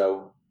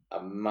 So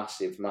a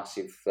massive,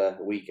 massive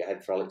week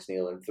ahead for Alex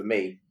Neil. And for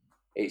me,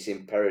 it's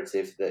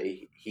imperative that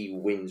he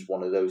wins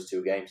one of those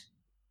two games.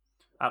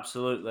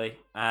 Absolutely.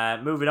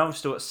 Moving on, we've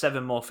still got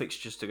 7 more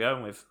fixtures to go,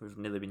 and we've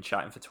nearly been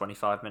chatting for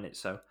 25 minutes,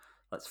 so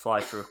let's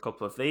fly through a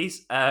couple of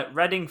these.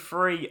 Reading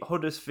 3,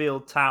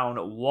 Huddersfield Town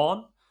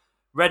 1.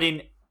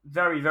 Reading,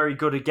 very, very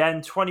good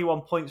again.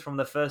 21 points from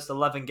the first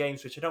 11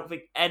 games, which I don't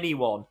think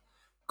anyone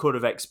could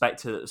have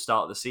expected at the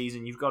start of the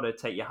season. You've got to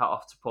take your hat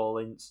off to Paul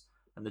Ince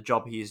and the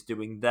job he is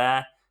doing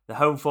there. The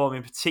home form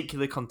in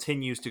particular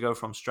continues to go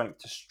from strength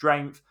to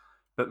strength.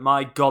 But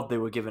my God, they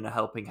were given a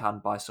helping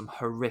hand by some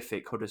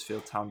horrific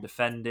Huddersfield Town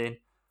defending.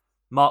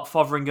 Mark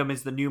Fotheringham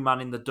is the new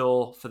man in the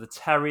door for the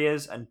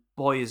Terriers, and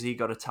boy, has he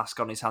got a task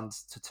on his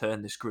hands to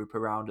turn this group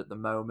around at the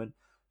moment.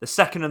 The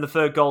second and the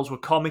third goals were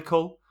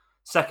comical.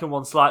 Second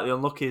one slightly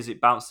unlucky as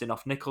it bounced in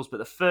off Nichols, but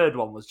the third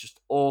one was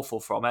just awful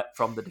from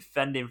the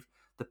defending.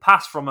 The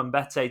pass from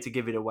Mbete to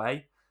give it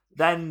away.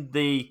 Then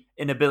the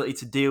inability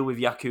to deal with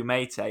Yakou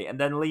Mete, and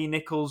then Lee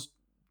Nichols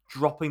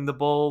dropping the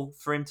ball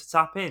for him to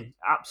tap in.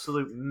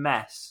 Absolute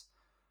mess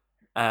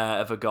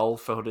of a goal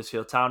for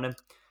Huddersfield Town. And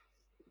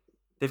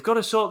they've got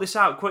to sort this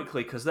out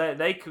quickly, because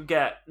they could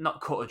get not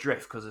cut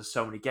adrift because there's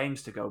so many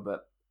games to go,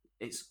 but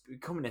it's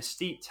becoming a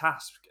steep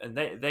task. And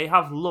they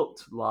have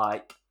looked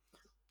like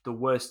the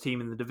worst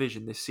team in the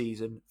division this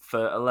season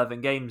for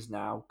 11 games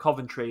now.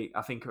 Coventry,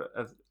 I think,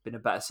 have been a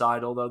better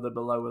side, although they're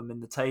below them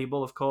in the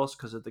table, of course,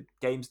 because of the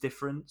games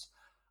difference.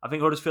 I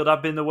think Huddersfield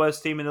have been the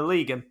worst team in the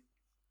league, and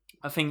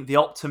I think the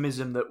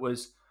optimism that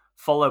was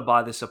followed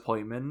by this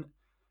appointment,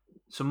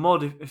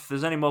 if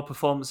there's any more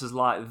performances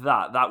like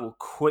that, that will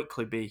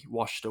quickly be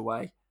washed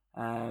away.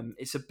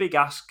 It's a big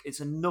ask.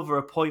 It's another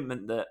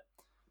appointment that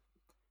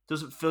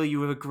doesn't fill you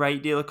with a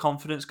great deal of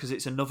confidence, because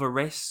it's another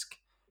risk.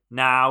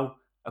 Now,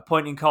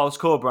 appointing Carlos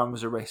Corberán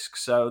was a risk,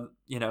 so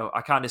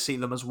I kind of see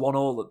them as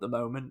 1-1 at the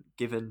moment,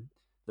 given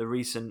the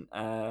recent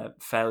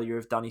failure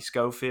of Danny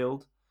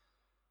Schofield.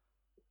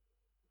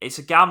 It's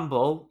a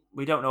gamble.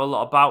 We don't know a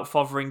lot about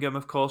Fotheringham,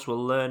 of course.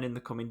 We'll learn in the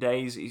coming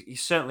days.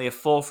 He's certainly a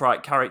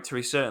forthright character.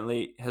 He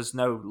certainly has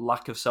no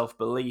lack of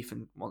self-belief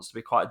and wants to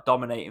be quite a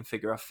dominating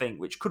figure, I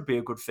think, which could be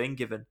a good thing,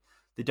 given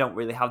they don't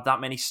really have that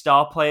many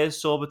star players,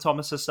 Sorba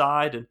Thomas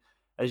aside. And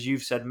as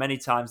you've said many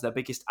times, their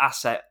biggest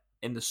asset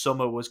in the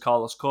summer was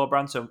Carlos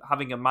Corberán. So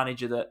having a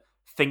manager that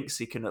thinks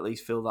he can at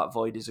least fill that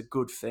void is a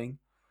good thing.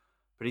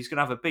 But he's going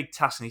to have a big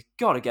task, and he's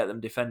got to get them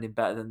defending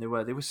better than they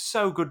were. They were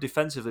so good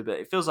defensively, but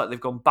it feels like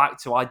they've gone back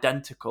to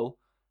identical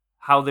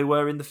how they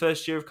were in the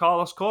first year of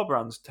Carlos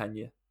Corberán's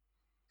tenure.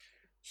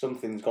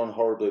 Something's gone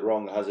horribly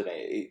wrong, hasn't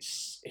it?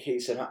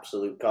 It's an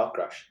absolute car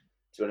crash,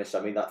 to be honest. I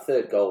mean, that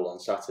third goal on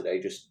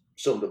Saturday just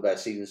summed up their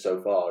season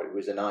so far. It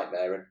was a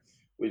nightmare, and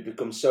we've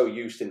become so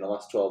used in the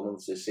last 12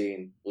 months to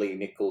seeing Lee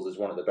Nichols as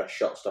one of the best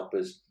shot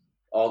stoppers,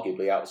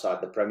 arguably outside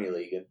the Premier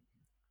League, and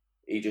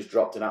he just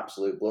dropped an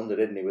absolute blunder,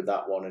 didn't he, with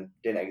that one, and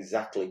didn't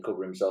exactly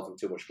cover himself in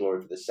too much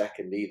glory for the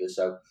second either.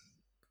 So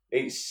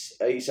it's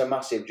a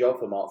massive job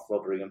for Mark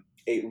Fotheringham.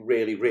 It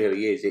really,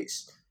 really is.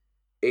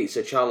 It's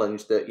a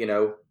challenge that,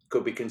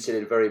 could be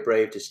considered very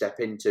brave to step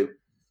into.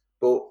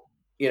 But,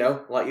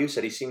 like you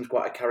said, he seems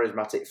quite a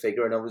charismatic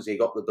figure, and obviously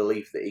got the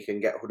belief that he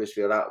can get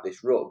Huddersfield out of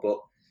this rut. But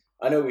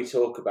I know we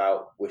talk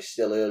about we're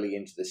still early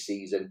into the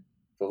season.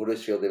 For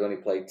Huddersfield, they've only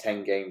played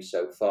 10 games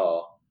so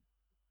far.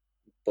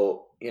 But,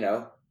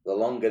 the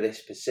longer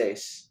this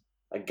persists,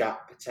 a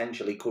gap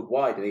potentially could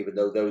widen, even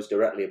though those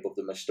directly above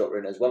them are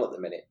stuttering as well at the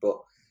minute. But,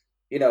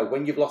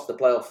 when you've lost the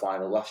playoff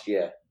final last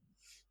year,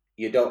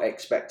 you don't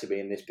expect to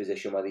be in this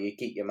position, whether you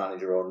keep your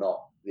manager or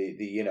not.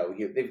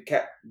 They've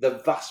kept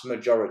the vast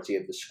majority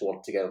of the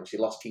squad together. Obviously,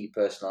 lost key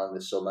personnel in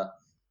the summer.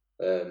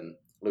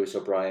 Lewis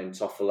O'Brien,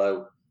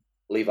 Toffolo,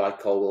 Levi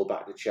Colwill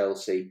back to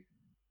Chelsea.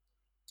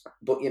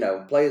 But,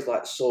 players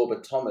like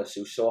Sorba Thomas,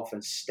 who so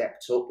often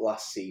stepped up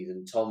last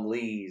season, Tom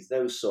Lees,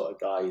 those sort of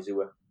guys who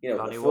were,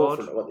 at the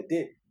forefront of what they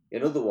did.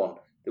 Another one,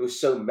 there were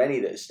so many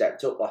that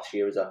stepped up last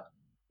year as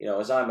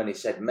Imani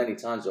said many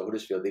times at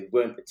Huddersfield, they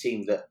weren't a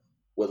team that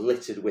were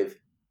littered with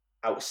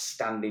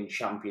outstanding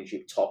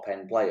championship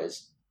top-end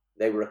players.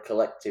 They were a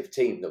collective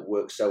team that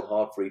worked so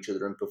hard for each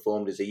other and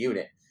performed as a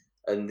unit.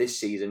 And this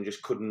season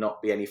just could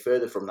not be any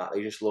further from that.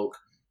 They just look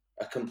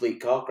a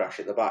complete car crash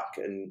at the back.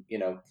 And,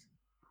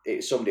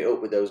 it summed it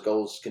up with those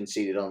goals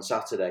conceded on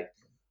Saturday.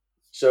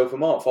 So for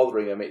Mark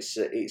Fotheringham,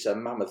 it's a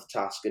mammoth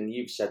task, and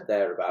you've said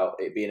there about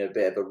it being a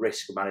bit of a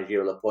risk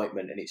managerial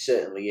appointment, and it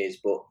certainly is.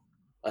 But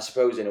I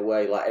suppose in a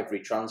way, like every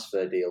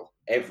transfer deal,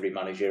 every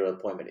managerial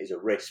appointment is a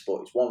risk,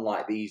 but it's one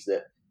like these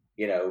that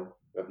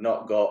have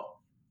not got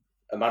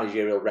a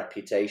managerial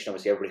reputation.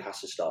 Obviously, everybody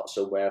has to start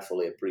somewhere. I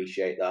fully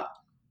appreciate that.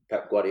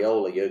 Pep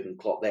Guardiola, Jurgen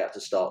Klopp, they had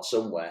to start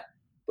somewhere.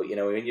 But,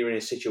 when you're in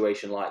a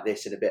situation like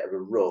this, in a bit of a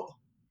rut,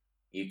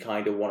 you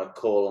kind of want to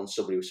call on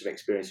somebody with some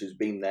experience who's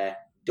been there,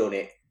 done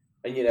it.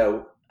 And,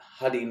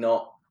 had he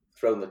not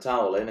thrown the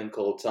towel in and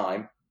called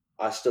time,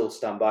 I still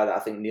stand by that. I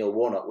think Neil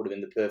Warnock would have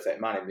been the perfect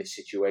man in this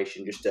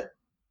situation,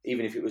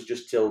 even if it was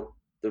just till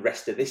the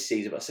rest of this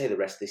season. But I say the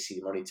rest of this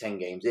season, only 10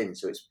 games in,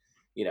 so it's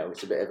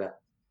it's a bit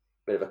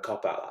of a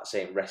cop out, that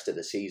saying rest of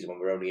the season when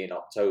we're only in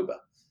October.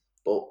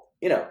 But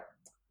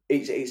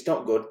it's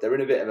not good. They're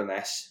in a bit of a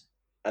mess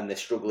and they're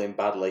struggling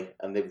badly,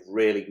 and they've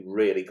really,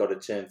 really got to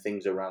turn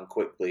things around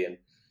quickly. And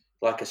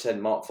like I said,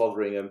 Mark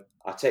Fotheringham,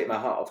 I take my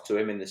hat off to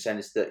him in the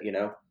sense that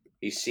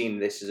he's seen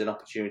this as an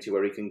opportunity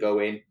where he can go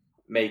in,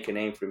 make a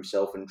name for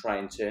himself, and try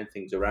and turn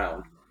things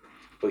around.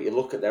 But you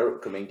look at their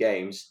upcoming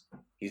games,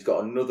 he's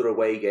got another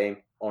away game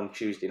on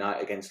Tuesday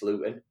night against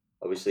Luton.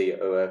 Obviously,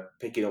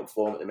 picking up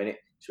form at the minute.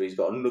 So he's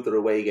got another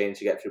away game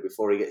to get through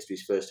before he gets to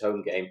his first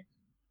home game.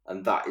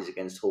 And that is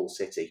against Hull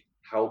City.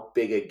 How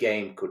big a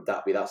game could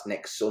that be? That's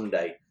next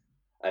Sunday.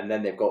 And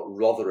then they've got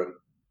Rotherham.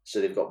 So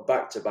they've got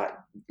back-to-back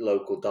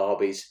local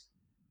derbies.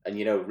 And,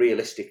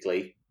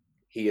 realistically,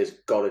 he has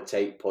got to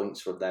take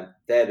points from them.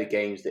 They're the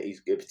games that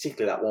he's,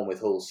 particularly that one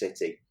with Hull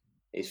City,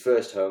 his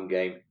first home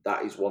game,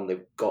 that is one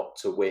they've got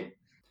to win.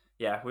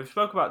 Yeah, we've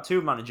spoken about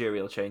 2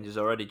 managerial changes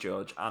already,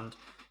 George, and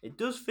it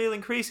does feel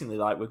increasingly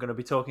like we're going to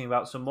be talking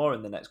about some more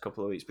in the next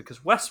couple of weeks,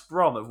 because West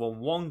Brom have won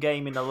 1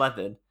 game in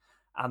 11,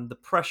 and the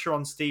pressure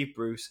on Steve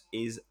Bruce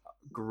is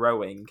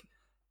growing.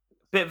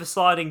 Bit of a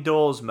sliding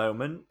doors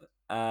moment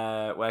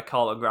where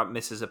Carlton Grant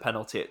misses a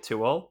penalty at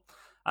 2-2,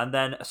 and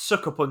then a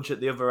sucker punch at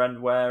the other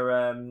end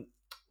where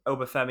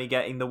Obafemi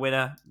getting the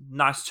winner.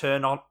 Nice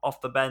turn off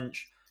the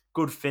bench,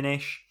 good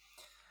finish.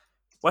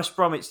 West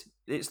Brom, it's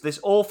this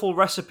awful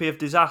recipe of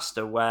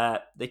disaster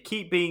where they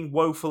keep being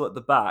woeful at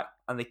the back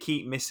and they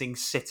keep missing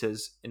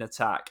sitters in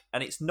attack,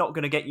 and it's not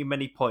going to get you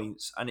many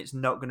points, and it's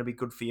not going to be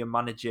good for your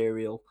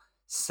managerial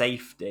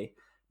safety.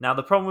 Now,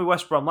 the problem with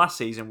West Brom last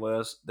season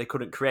was they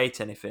couldn't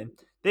create anything.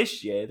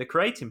 This year, they're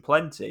creating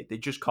plenty. They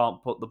just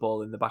can't put the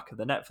ball in the back of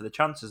the net for the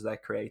chances they're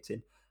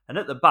creating. And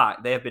at the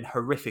back, they have been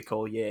horrific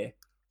all year.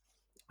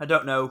 I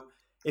don't know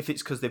if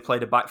it's because they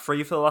played a back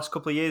 3 for the last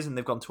couple of years and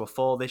they've gone to a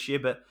 4 this year,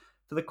 but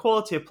for the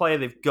quality of player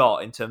they've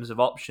got in terms of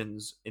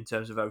options, in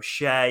terms of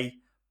O'Shea,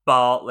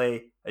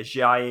 Bartley,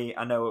 Ajayi.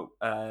 I know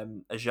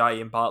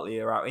Ajayi and Bartley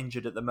are out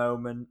injured at the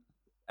moment.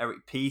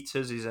 Eric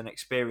Peters is an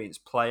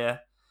experienced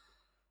player.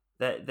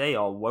 They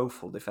are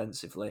woeful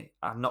defensively.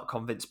 I'm not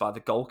convinced by the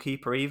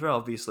goalkeeper either.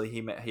 Obviously,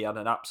 he had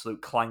an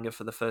absolute clanger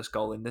for the first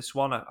goal in this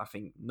one. I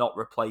think not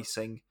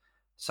replacing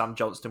Sam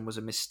Johnston was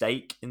a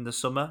mistake in the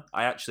summer.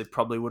 I actually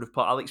probably would have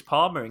put Alex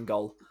Palmer in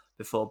goal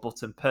before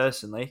Button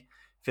personally.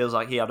 Feels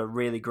like he had a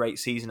really great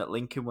season at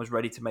Lincoln, was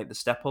ready to make the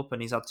step up,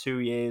 and he's had 2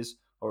 years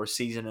or a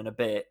season and a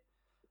bit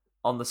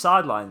on the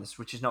sidelines,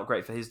 which is not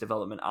great for his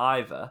development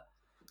either.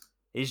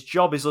 His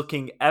job is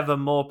looking ever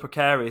more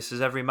precarious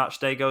as every match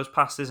day goes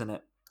past, isn't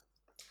it?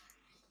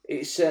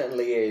 It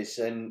certainly is.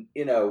 And,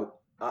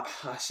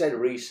 I said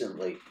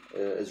recently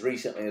as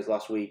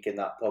last week in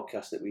that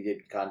podcast that we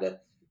did, kind of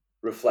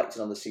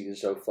reflecting on the season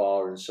so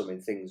far and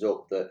summing things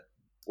up, that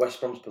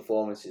West Brom's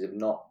performances have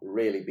not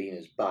really been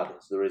as bad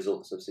as the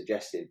results have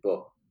suggested.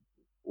 But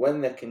when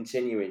they're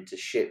continuing to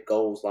ship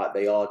goals like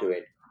they are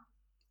doing,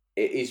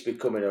 it is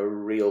becoming a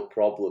real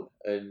problem.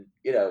 And,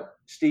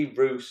 Steve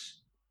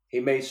Bruce, he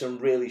made some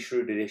really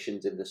shrewd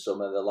additions in the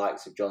summer, the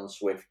likes of John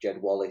Swift,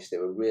 Jed Wallace. They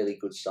were really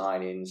good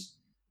signings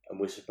and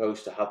were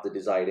supposed to have the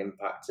desired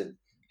impact and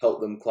help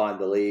them climb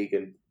the league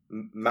and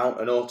mount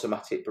an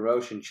automatic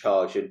promotion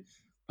charge. And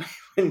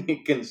when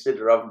you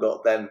consider I've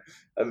got them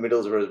and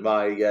Middlesbrough as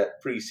my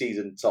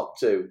pre-season top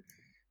 2,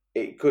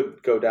 it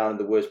could go down in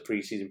the worst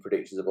pre-season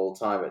predictions of all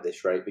time at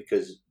this rate,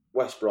 because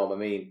West Brom,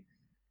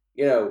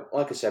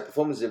 like I said,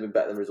 performances have been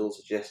better than results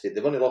suggested.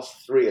 They've only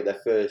lost 3 of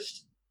their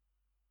first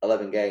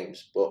 11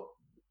 games, but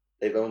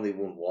they've only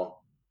won 1.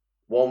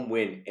 1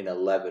 win in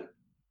 11.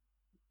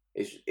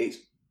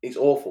 It's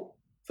awful.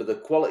 For the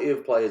quality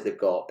of players they've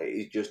got, it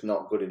is just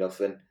not good enough.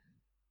 And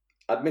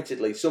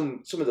admittedly,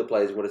 some of the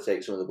players want to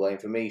take some of the blame.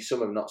 For me, some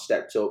have not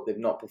stepped up, they've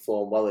not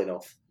performed well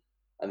enough,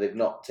 and they've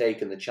not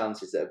taken the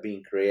chances that have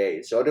been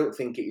created. So I don't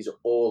think it is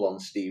all on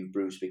Steve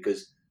Bruce,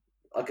 because,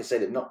 like I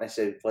said, they've not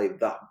necessarily played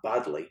that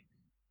badly.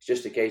 It's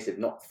just a case they've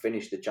not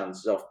finished the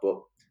chances off.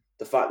 But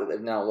the fact that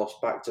they've now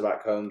lost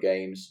back-to-back home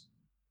games,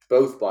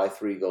 both by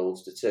 3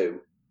 goals to 2,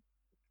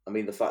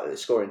 the fact that they're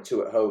scoring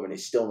 2 at home and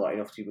it's still not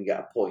enough to even get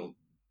a point,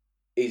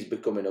 is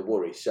becoming a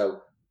worry.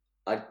 So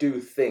I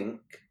do think,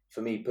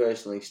 for me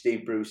personally,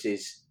 Steve Bruce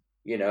is,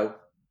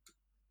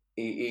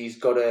 he's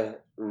got to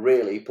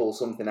really pull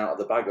something out of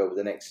the bag over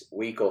the next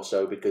week or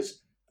so,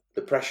 because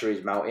the pressure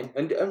is mounting,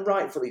 and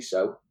rightfully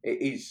so.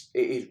 It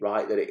is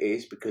right that it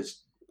is,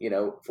 because,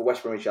 for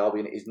West Bromwich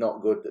Albion, it is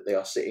not good that they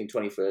are sitting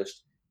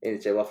 21st in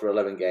the table after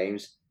 11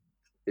 games.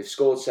 They've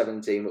scored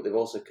 17, but they've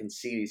also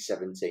conceded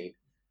 17.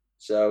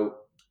 So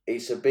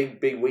it's a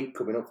big week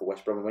coming up for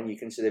West Brom. And when you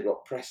consider they've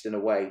got Preston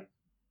away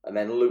and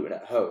then Luton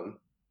at home,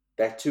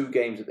 they're 2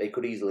 games that they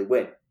could easily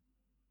win.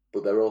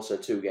 But they're also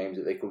 2 games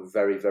that they could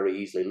very, very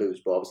easily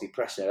lose. But obviously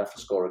Preston have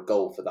to score a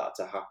goal for that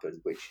to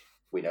happen, which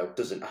we know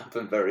doesn't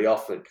happen very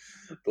often.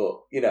 But,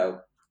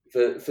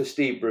 for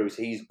Steve Bruce,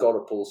 he's got to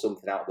pull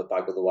something out of the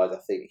bag. Otherwise, I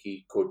think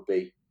he could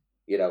be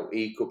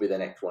the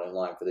next one in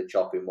line for the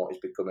chop in what is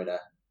becoming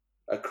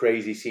a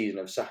crazy season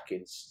of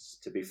sackings,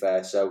 to be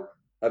fair. So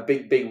a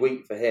big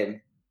week for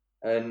him.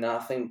 And I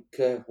think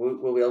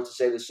we'll be able to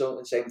say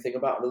the same thing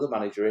about another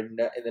manager in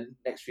the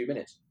next few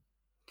minutes.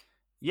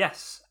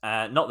 Yes,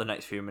 not the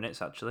next few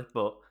minutes actually,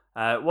 but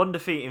 1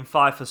 defeat in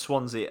 5 for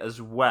Swansea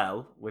as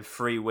well, with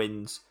 3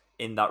 wins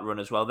in that run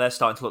as well. They're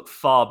starting to look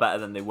far better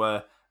than they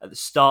were at the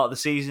start of the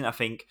season. I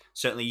think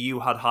certainly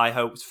you had high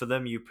hopes for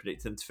them. You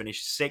predicted them to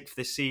finish 6th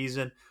this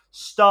season.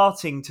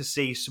 Starting to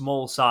see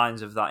small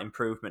signs of that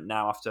improvement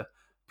now after a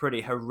pretty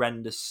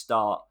horrendous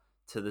start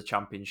to the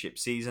Championship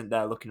season.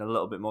 They're looking a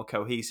little bit more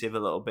cohesive, a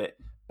little bit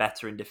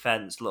better in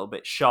defence, a little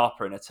bit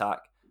sharper in attack,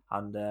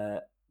 and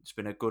it's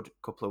been a good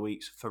couple of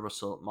weeks for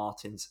Russell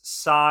Martin's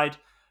side.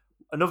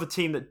 Another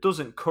team that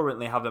doesn't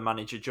currently have a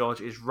manager,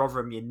 George, is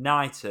Rotherham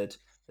United.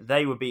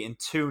 They were beaten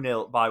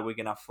 2-0 by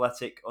Wigan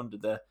Athletic under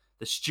the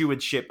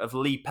stewardship of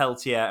Lee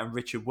Peltier and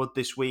Richard Wood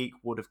this week.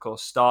 Wood, of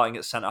course, starting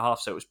at centre-half,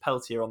 so it was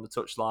Peltier on the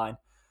touchline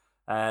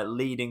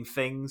leading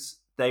things.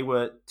 They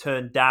were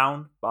turned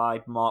down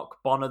by Mark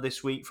Bonner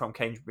this week from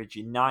Cambridge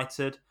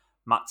United.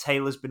 Matt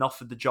Taylor's been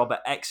offered the job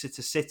at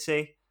Exeter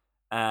City.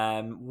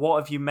 What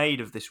have you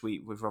made of this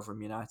week with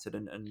Rotherham United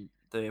and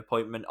the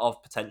appointment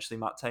of potentially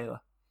Matt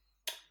Taylor?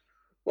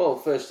 Well,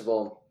 first of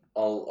all,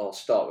 I'll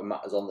start with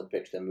matters on the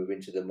pitch, then move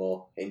into the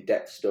more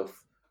in-depth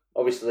stuff.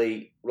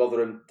 Obviously,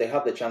 Rotherham, they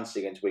had the chances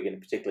against Wigan,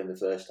 particularly in the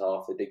first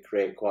half. They did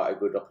create quite a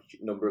good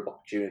number of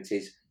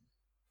opportunities.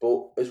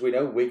 But as we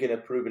know, Wigan are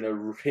proving a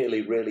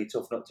really, really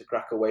tough nut to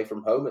crack away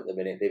from home at the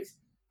minute.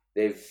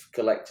 They've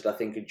collected, I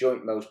think, a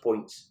joint most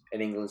points in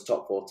England's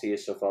top 4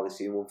 tiers so far this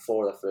season. Won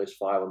 4 of their first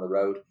 5 on the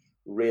road.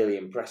 Really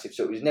impressive.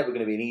 So it was never going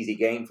to be an easy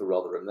game for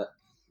Rotherham,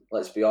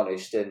 let's be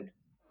honest. And,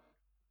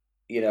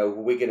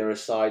 Wigan are a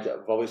side that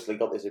have obviously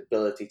got this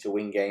ability to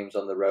win games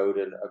on the road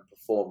and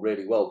perform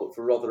really well. But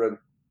for Rotherham,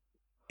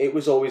 it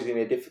was always going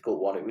to be a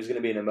difficult one. It was going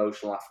to be an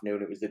emotional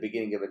afternoon. It was the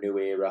beginning of a new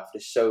era after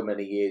so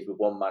many years with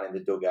one man in the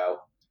dugout.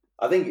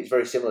 I think it's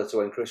very similar to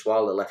when Chris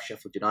Wilder left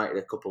Sheffield United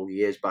a couple of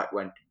years back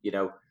when,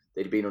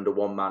 they'd been under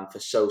one man for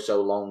so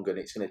long and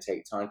it's going to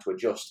take time to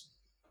adjust.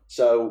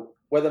 So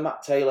whether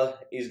Matt Taylor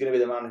is going to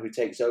be the man who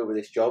takes over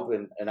this job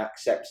and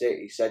accepts it,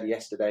 he said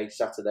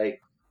Saturday,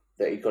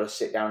 that he'd got to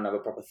sit down and have a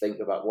proper think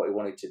about what he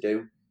wanted to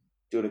do.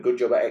 Doing a good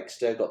job at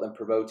Exeter, got them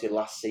promoted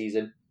last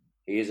season.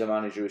 He is a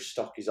manager whose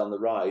stock is on the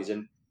rise.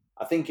 And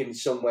I think in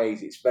some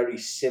ways it's very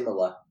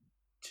similar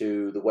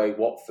to the way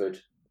Watford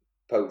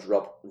poached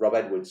Rob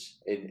Edwards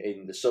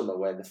in the summer,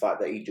 when the fact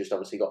that he just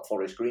obviously got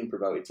Forest Green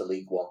promoted to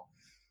League One.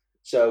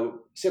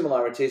 So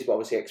similarities, but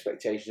obviously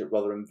expectations at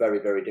Rotherham very,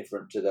 very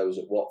different to those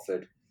at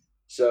Watford.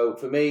 So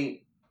for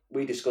me,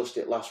 we discussed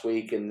it last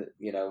week, and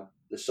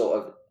the sort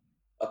of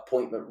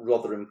appointment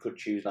Rotherham could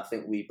choose, and I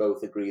think we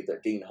both agreed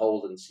that Dean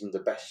Holden seemed the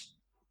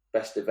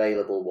best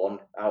available one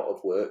out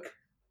of work.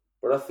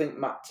 But I think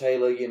Matt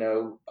Taylor,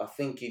 I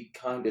think he'd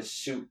kind of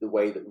suit the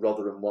way that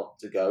Rotherham want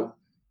to go.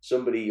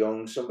 Somebody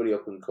young, somebody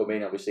up and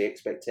coming. Obviously,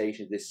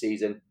 expectations this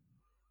season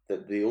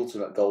that the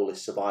ultimate goal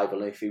is survival.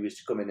 And if he was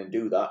to come in and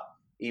do that,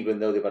 even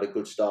though they've had a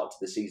good start to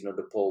the season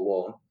under Paul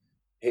Warne,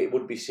 it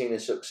would be seen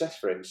as success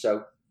for him.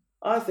 So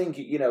I think,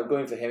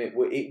 going for him, it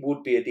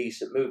would be a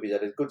decent move. He's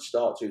had a good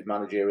start to his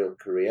managerial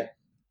career.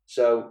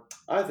 So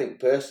I think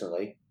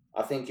personally,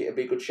 it'd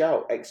be a good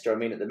shout. Exeter,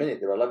 at the minute,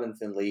 they're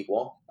 11th in League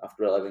One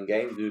after 11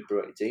 games. They're a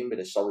great team, been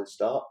a solid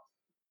start.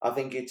 I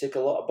think he'd tick a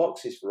lot of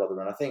boxes for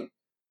Rotherham. And I think,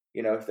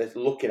 if they're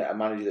looking at a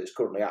manager that's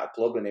currently at a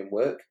club and in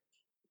work,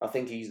 I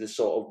think he's the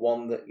sort of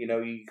one that,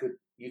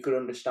 you could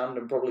understand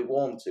and probably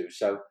warm to.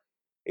 So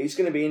it's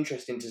going to be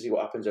interesting to see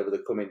what happens over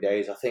the coming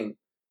days. I think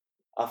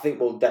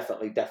we'll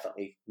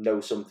definitely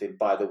know something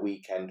by the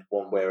weekend,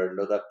 one way or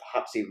another,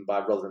 perhaps even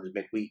by Rotherham's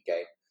midweek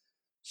game.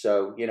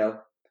 So,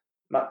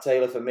 Matt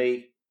Taylor, for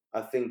me,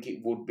 I think it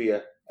would be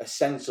a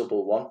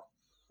sensible one.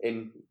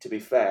 To be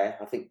fair,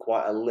 I think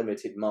quite a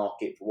limited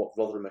market for what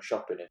Rotherham are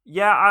shopping in.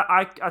 Yeah,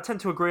 I tend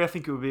to agree. I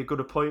think it would be a good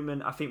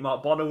appointment. I think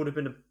Mark Bonner would have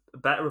been a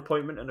better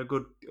appointment and a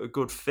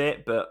good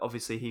fit, but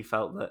obviously he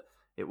felt that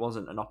it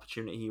wasn't an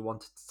opportunity he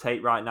wanted to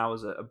take right now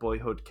as a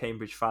boyhood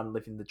Cambridge fan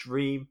living the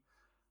dream.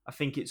 I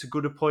think it's a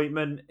good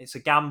appointment. It's a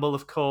gamble,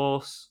 of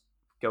course,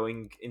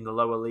 going in the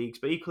lower leagues,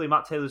 but equally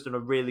Matt Taylor's done a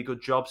really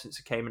good job since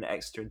he came in at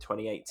Exeter in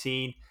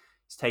 2018.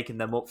 He's taken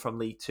them up from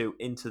League Two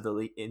into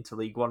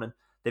League One, and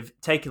they've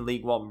taken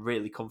League One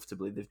really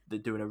comfortably. They're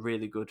doing a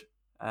really good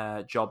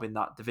job in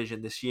that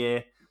division this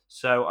year.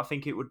 So I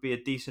think it would be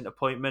a decent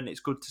appointment. It's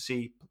good to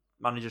see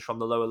managers from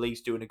the lower leagues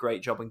doing a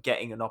great job and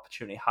getting an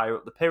opportunity higher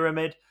up the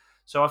pyramid.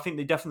 So I think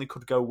they definitely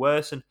could go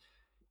worse. And,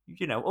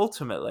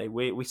 ultimately,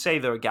 we say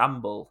they're a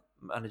gamble.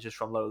 managers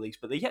from lower leagues,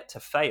 but they're yet to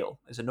fail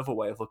is another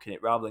way of looking at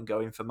it, rather than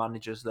going for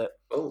managers that,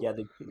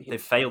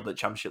 they've failed at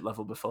championship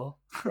level before.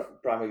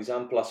 Prime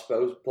example, I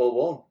suppose, Paul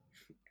Warne.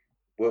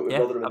 Worked with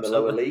Rotherham in the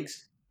lower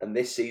leagues. And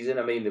this season,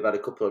 I mean, they've had a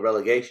couple of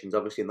relegations,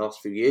 obviously, in the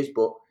last few years,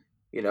 but,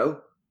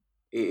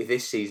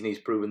 this season he's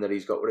proven that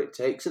he's got what it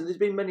takes. And there's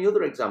been many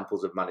other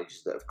examples of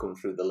managers that have come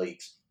through the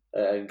leagues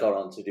and gone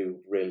on to do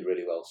really,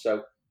 really well.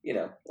 So,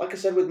 like I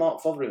said with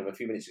Mark Fotheringham a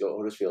few minutes ago at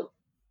Huddersfield,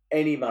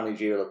 any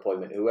managerial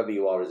appointment, whoever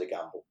you are, is a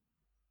gamble,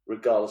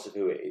 regardless of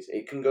who it is.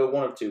 It can go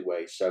one of two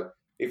ways. So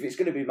if it's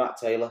going to be Matt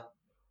Taylor,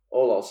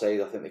 all I'll say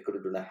is I think they could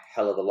have done a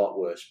hell of a lot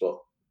worse. But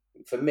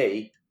for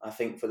me, I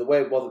think for the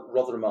way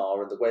Rotherham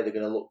are and the way they're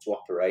going to look to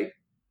operate,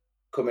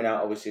 coming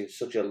out obviously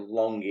such a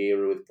long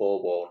era with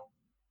Paul Warne,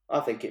 I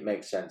think it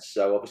makes sense.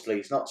 So obviously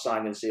it's not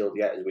signed and sealed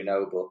yet, as we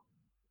know,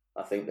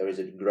 but I think there is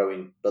a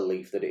growing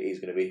belief that it is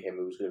going to be him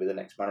who's going to be the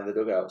next man in the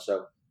dugout.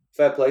 So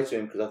fair play to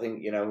him, because I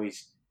think,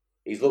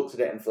 he's looked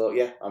at it and thought,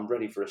 yeah, I'm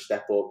ready for a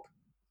step up.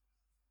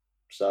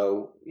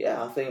 So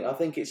yeah, I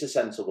think it's a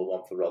sensible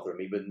one for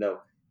Rotherham, even though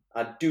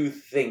I do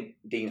think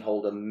Dean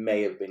Holder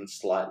may have been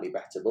slightly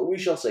better, but we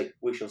shall see.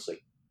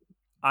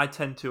 I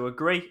tend to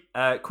agree.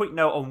 Quick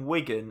note on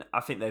Wigan. I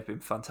think they've been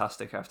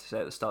fantastic, I have to say,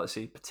 at the start of the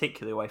season,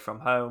 particularly away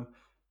from home.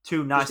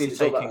 Two nicely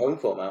taken home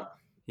form out.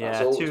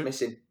 That's all that's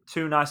missing.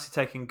 Two nicely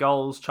taken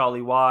goals.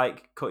 Charlie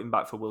White cutting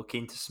back for Will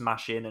Keane to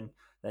smash in, and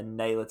then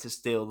Naylor to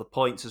steal the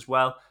points as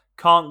well.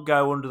 Can't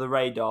go under the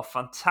radar.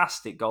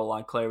 Fantastic goal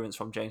line clearance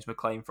from James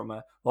McLean from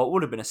what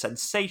would have been a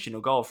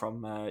sensational goal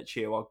from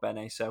Chio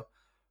Ogbene. So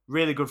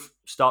really good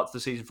start to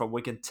the season from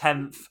Wigan.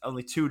 10th,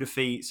 only 2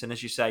 defeats, and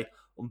as you say,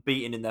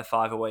 unbeaten in their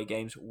 5 away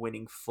games,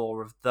 winning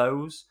 4 of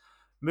those.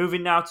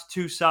 Moving now to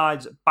 2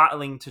 sides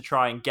battling to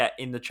try and get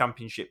in the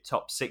Championship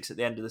top 6 at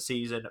the end of the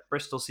season,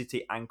 Bristol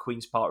City and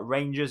Queen's Park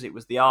Rangers. It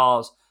was the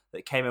R's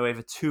that came away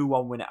with a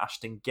 2-1 win at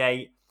Ashton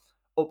Gate.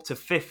 Up to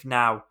 5th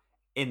now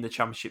in the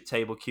Championship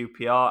table,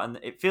 QPR, and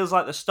it feels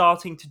like they're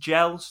starting to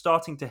gel,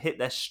 starting to hit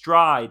their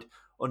stride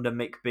under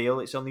Mick Beale.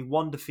 It's only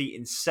 1 defeat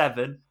in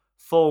 7,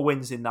 4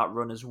 wins in that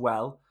run as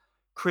well.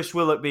 Chris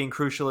Willock being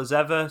crucial as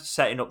ever,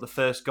 setting up the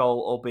first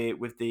goal, albeit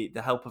with the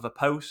help of a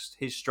post.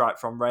 His strike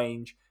from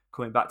range,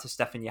 coming back to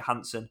Stefan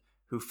Johansson,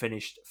 who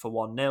finished for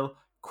 1-0.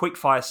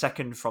 Quickfire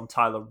second from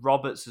Tyler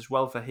Roberts as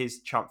well for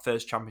his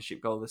first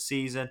Championship goal of the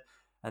season.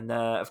 And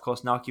of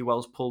course, Nahki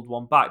Wells pulled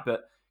one back.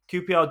 But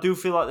QPR do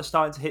feel like they're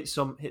starting to hit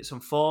some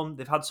form.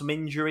 They've had some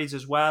injuries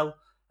as well.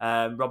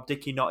 Rob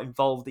Dickey not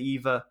involved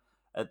either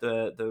at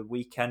the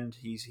weekend.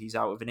 He's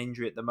out with an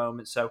injury at the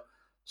moment. So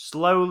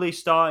slowly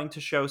starting to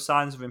show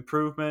signs of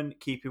improvement.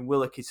 Keeping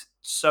Willock is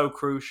so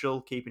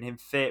crucial, keeping him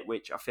fit,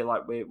 which I feel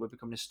like we're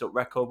becoming a stuck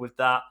record with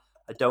that.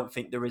 I don't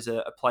think there is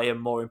a player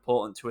more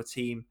important to a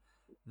team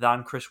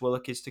than Chris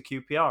Willock is to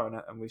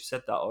QPR, and we've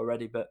said that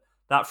already. But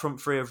that front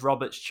three of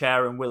Roberts,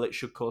 Chair and Willock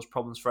should cause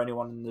problems for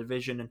anyone in the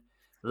division, and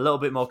a little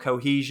bit more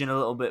cohesion, a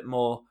little bit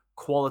more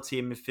quality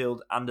in midfield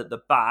and at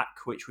the back,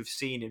 which we've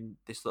seen in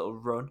this little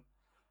run.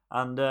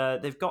 And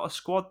they've got a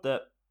squad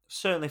that,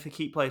 certainly if they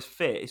keep players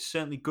fit, is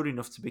certainly good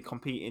enough to be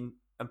competing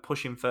and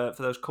pushing for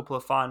those couple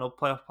of final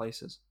playoff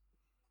places.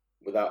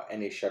 Without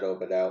any shadow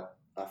of a doubt,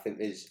 I think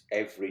there's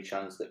every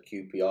chance that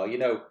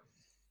QPR,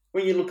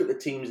 when you look at the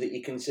teams that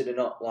you consider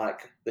not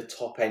like the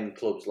top end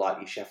clubs like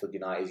your Sheffield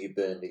United, your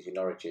Burnleys, your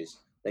Norwiches,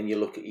 then you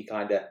look at your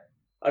kind of,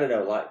 I don't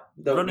know, like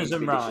runners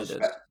and riders.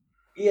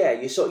 Yeah,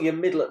 you're sort of your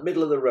middle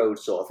of the road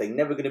sort of thing.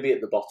 Never going to be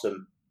at the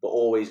bottom, but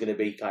always going to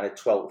be kind of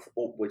 12th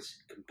upwards,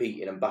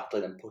 competing and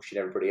battling and pushing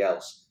everybody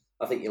else.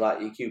 I think you like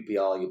your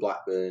QPR, your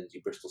Blackburns,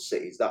 your Bristol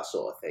Cities, that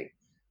sort of thing.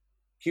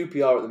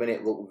 QPR at the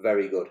minute look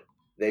very good.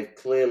 They've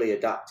clearly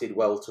adapted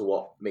well to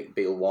what Mick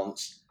Beale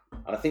wants.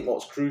 And I think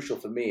what's crucial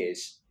for me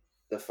is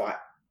the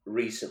fact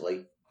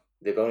recently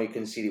they've only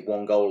conceded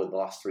 1 goal in the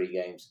last 3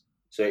 games.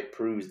 So it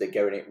proves they're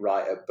getting it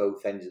right at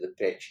both ends of the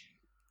pitch.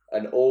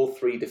 And all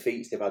 3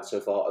 defeats they've had so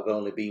far have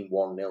only been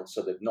 1-0.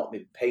 So they've not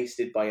been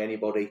pasted by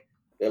anybody.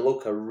 They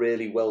look a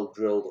really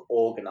well-drilled,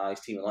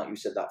 organised team. And like you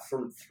said, that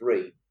front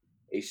 3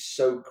 is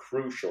so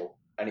crucial.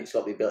 And it's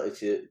got the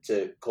ability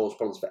to cause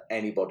problems for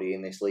anybody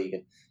in this league.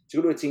 And to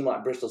go to a team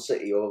like Bristol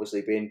City, who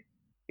obviously been,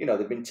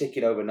 they've been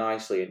ticking over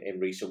nicely in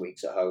recent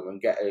weeks at home,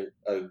 and get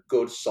a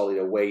good, solid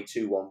away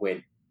 2-1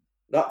 win.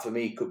 That, for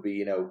me, could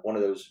be, one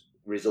of those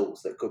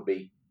results that could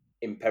be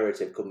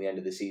imperative come the end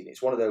of the season.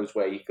 It's one of those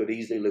where you could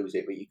easily lose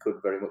it, but you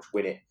could very much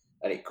win it,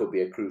 and it could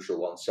be a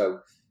crucial one. So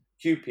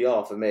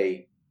QPR, for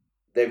me,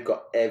 they've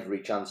got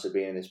every chance of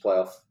being in this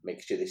playoff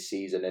mixture this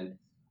season. And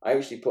I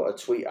actually put a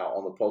tweet out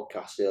on the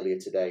podcast earlier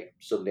today,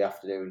 Sunday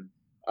afternoon,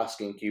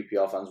 asking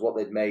QPR fans what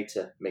they'd made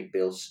to Mick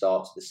Beale's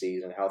start to the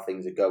season, how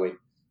things are going.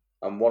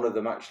 And one of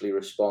them actually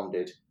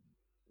responded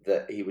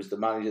that he was the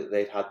manager that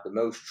they'd had the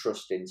most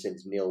trust in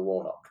since Neil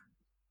Warnock.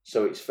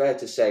 So it's fair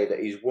to say that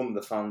he's won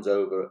the fans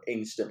over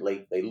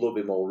instantly. They love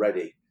him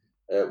already.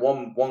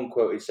 One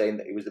quote is saying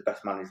that he was the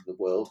best manager in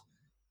the world.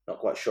 Not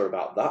quite sure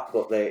about that,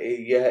 but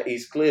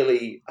he's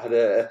clearly had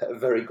a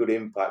very good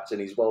impact, and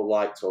he's well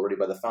liked already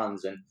by the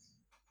fans. And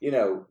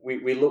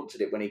we looked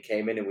at it when he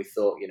came in and we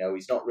thought,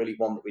 he's not really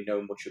one that we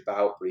know much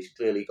about, but he's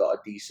clearly got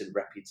a decent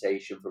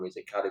reputation from his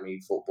academy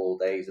football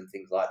days and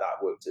things like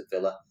that, worked at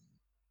Villa.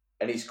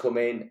 And he's come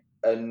in,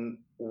 and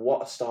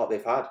what a start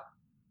they've had.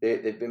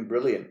 They've been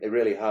brilliant. They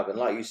really have. And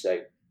like you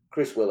say,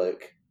 Chris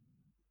Willock,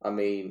 I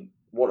mean,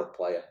 what a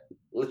player.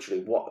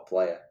 Literally, what a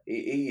player.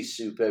 He's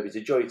superb. He's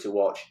a joy to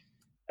watch.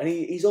 And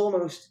he's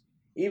almost,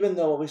 even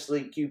though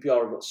obviously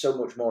QPR have got so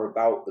much more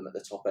about them at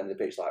the top end of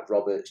the pitch, like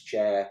Roberts,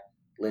 Chair,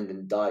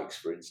 Lyndon Dykes,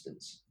 for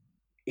instance,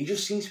 he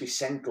just seems to be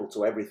central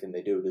to everything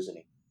they do, doesn't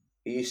he?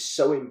 He is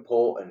so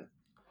important.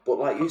 But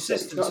like you said,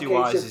 it's not a case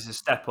consistency-wise, of, he's a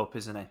step up,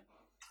 isn't he?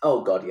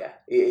 oh God, yeah.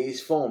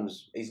 His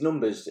forms, his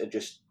numbers are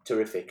just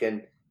terrific.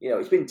 And,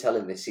 he's been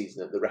telling this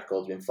season that the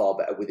record's been far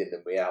better with him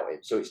than without him.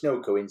 So it's no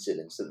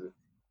coincidence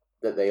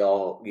that they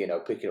are,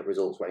 picking up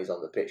results when he's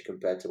on the pitch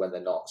compared to when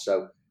they're not.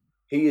 So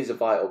he is a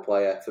vital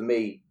player. For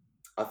me,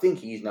 I think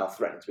he's now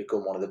threatening to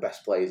become one of the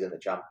best players in the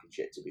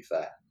Championship, to be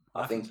fair.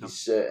 I think so. He's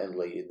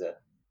certainly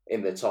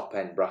in the top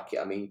end bracket.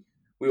 I mean,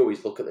 we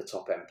always look at the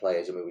top end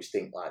players and we always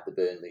think like the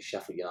Burnley,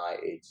 Sheffield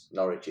United,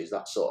 Norwiches,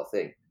 that sort of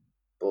thing.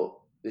 But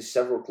there's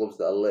several clubs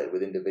that are littered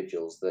with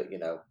individuals that,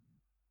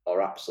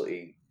 are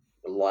absolutely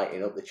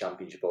lighting up the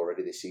Championship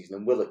already this season,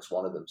 and Willock's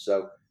one of them.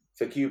 So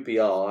for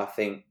QPR, I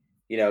think,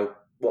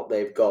 what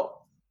they've got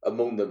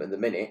among them at the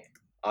minute,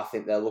 I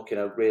think they're looking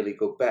a really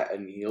good bet.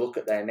 And you look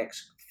at their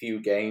next few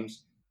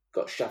games,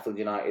 got Sheffield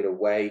United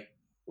away,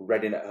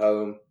 Reading at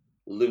home,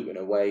 Luton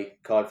away,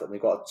 Cardiff, and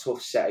they've got a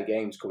tough set of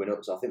games coming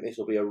up. So I think this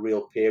will be a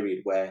real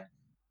period where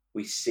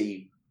we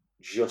see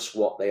just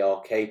what they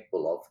are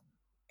capable of.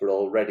 But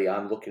already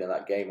I'm looking at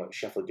that game at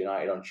Sheffield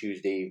United on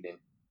Tuesday evening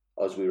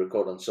as we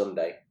record on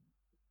Sunday.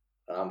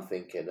 And I'm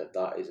thinking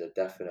that is a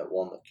definite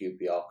one that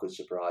QPR could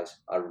surprise.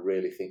 I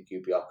really think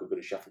QPR could go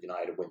to Sheffield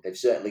United and win. They've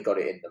certainly got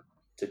it in them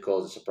to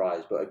cause a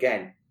surprise. But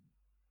again,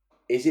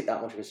 is it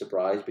that much of a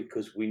surprise?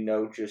 Because we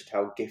know just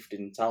how gifted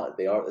and talented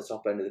they are at the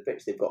top end of the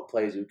pitch. They've got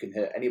players who can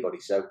hurt anybody.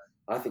 So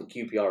I think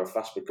QPR are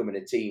fast becoming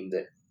a team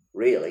that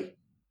really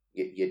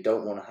you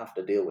don't want to have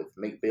to deal with.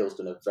 Mick Beale's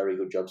done a very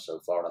good job so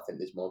far, and I think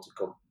there's more to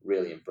come.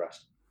 Really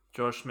impressed.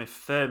 George Smith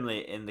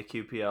firmly in the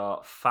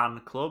QPR fan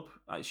club.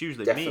 It's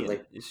usually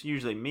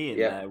me in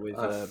there with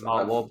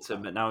Mark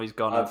Warburton, but now he's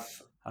gone.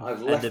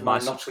 I've ended my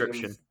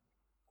subscription.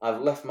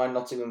 I've left my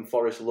Nottingham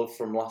Forest love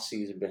from last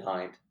season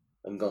behind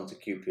and gone to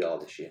QPR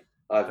this year.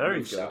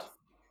 Very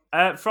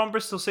good. From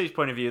Bristol City's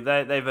point of view,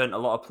 they've earned a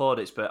lot of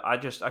plaudits, but I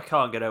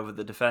can't get over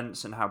the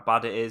defence and how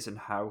bad it is and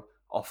how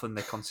often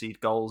they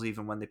concede goals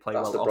even when they play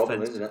well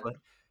offensively. Isn't it?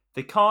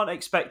 They can't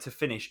expect to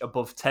finish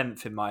above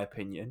 10th, in my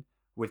opinion,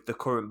 with the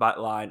current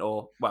backline,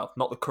 or, well,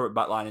 not the current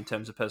backline in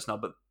terms of personnel,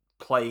 but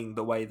playing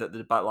the way that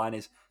the backline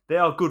is. They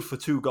are good for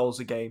 2 goals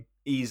a game,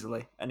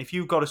 easily. And if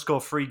you've got to score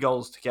 3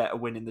 goals to get a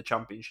win in the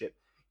Championship,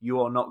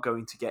 you are not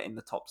going to get in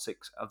the top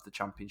 6 of the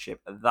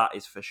Championship. That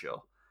is for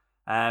sure.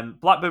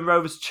 Blackburn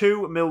Rovers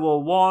 2,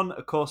 Millwall 1.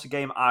 Of course, a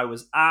game I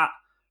was at.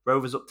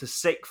 Rovers up to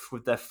 6th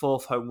with their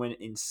 4th home win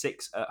in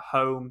 6 at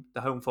home. The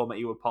home form at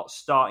Ewood Park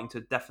starting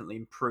to definitely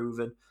improve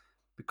and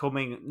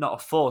becoming not a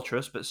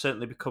fortress, but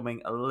certainly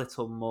becoming a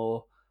little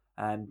more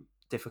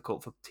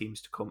difficult for teams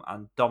to come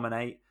and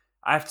dominate.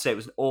 I have to say it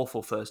was an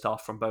awful first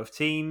half from both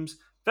teams.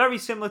 Very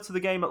similar to the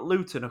game at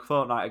Luton a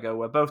fortnight ago,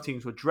 where both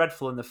teams were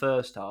dreadful in the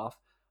first half.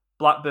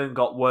 Blackburn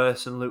got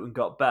worse and Luton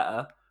got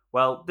better.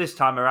 Well, this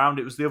time around,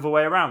 it was the other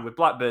way around, with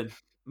Blackburn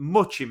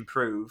much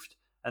improved,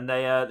 and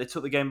they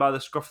took the game by the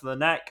scruff of the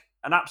neck.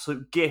 An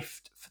absolute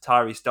gift for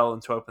Tyrese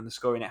Dolan to open the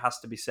scoring, it has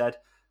to be said.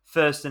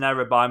 First, an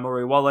error by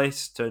Murray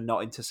Wallace to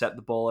not intercept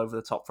the ball over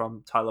the top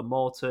from Tyler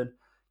Morton.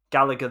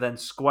 Gallagher then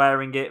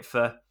squaring it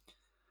for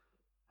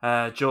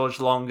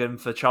George Long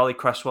and for Charlie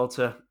Cresswell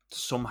to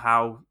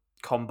somehow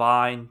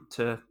combine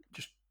to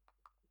just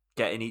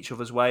get in each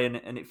other's way,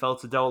 and it fell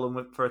to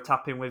Dolan for a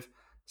tap-in with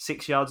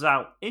 6 yards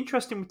out.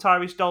 Interesting with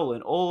Tyrese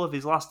Dolan, all of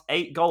his last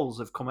 8 goals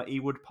have come at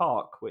Ewood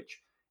Park,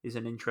 which is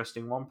an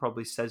interesting one.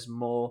 Probably says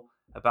more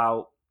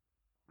about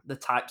the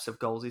types of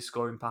goals he's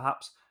scoring,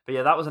 perhaps. But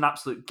yeah, that was an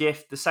absolute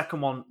gift. The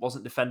second one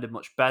wasn't defended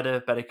much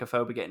better. Benik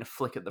Afobe getting a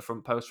flick at the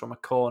front post from a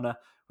corner,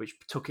 which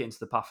took it into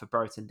the path of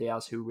Brereton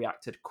Diaz, who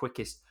reacted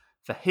quickest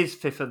for his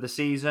 5th of the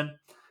season.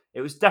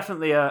 It was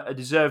definitely a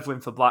deserved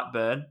win for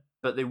Blackburn,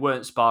 but they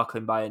weren't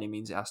sparkling by any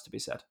means, it has to be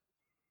said.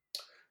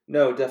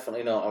 No,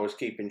 definitely not. I was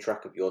keeping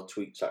track of your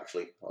tweets,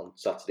 actually, on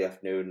Saturday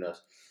afternoon.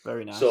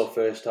 Very nice. So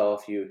first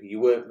half, you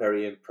weren't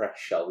very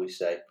impressed, shall we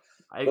say.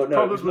 It's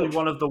probably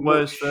one of the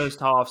worst first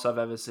halves I've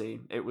ever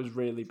seen. It was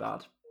really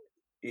bad.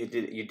 You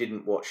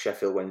didn't watch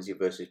Sheffield Wednesday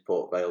versus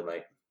Port Vale,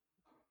 mate.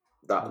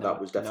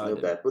 That was definitely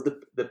up there. But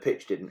the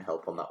pitch didn't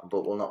help on that one.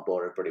 But we'll not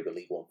bore everybody with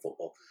League One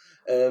football.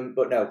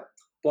 But no,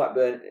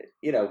 Blackburn,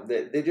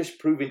 they're just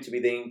proving to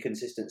be the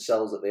inconsistent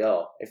selves that they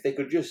are. If they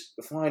could just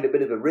find a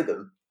bit of a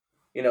rhythm,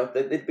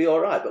 they'd be all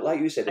right. But like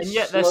you said,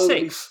 they're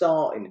slowly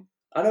starting.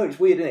 I know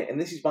it's weird, isn't it?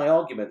 And this is my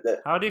argument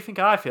that... How do you think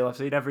I feel? I've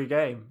seen every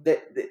game.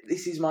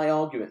 This is my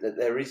argument that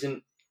there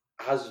isn't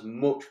as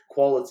much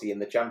quality in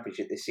the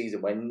Championship this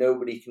season where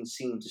nobody can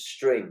seem to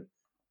string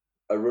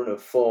a run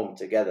of form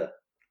together.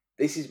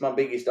 This is my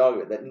biggest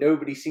argument, that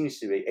nobody seems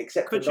to be,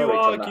 except Could for you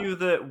Norwich. argue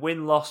that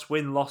win-loss,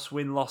 win-loss,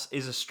 win-loss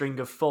is a string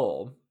of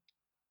form?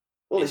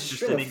 Well, It's it's a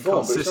just string an of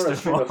form, but it's not a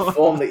string inconsistent of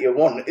form that you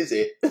want, is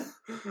it?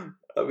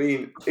 I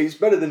mean, it's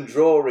better than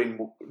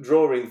drawing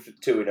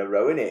 2 in a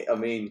row, isn't it? I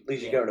mean, at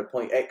least you're getting a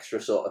point extra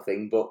sort of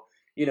thing. But,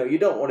 you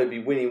don't want to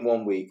be winning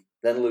one week,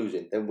 then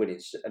losing, then winning,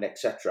 and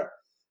etc.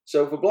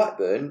 So for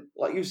Blackburn,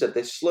 like you said,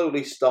 they're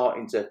slowly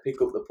starting to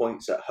pick up the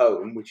points at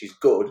home, which is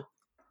good.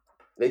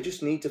 They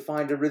just need to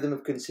find a rhythm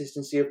of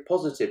consistency of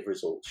positive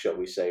results, shall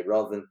we say,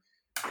 rather than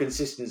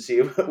consistency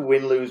of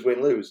win-lose,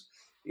 win-lose.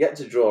 Yet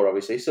to draw,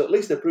 obviously, so at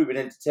least they're proving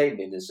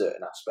entertaining in a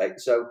certain aspect.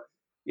 So,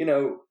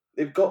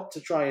 they've got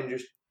to try and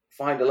just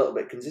find a little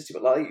bit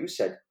consistent. But like you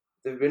said,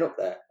 they've been up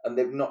there and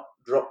they've not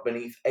dropped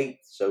beneath 8th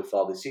so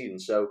far this season.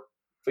 So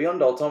for Jon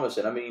Dahl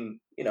Tomasson, I mean,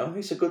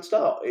 it's a good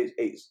start.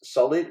 It's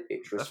solid,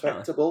 it's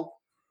respectable.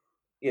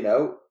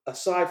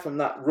 Aside from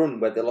that run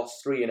where they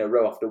lost 3 in a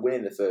row after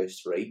winning the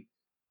first 3,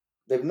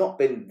 they've not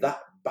been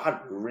that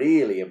bad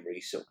really in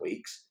recent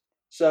weeks.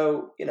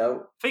 So, I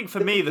think for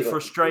me, the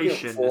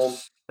frustration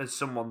as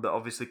someone that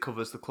obviously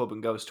covers the club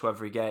and goes to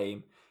every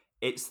game,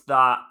 it's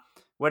that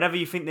whenever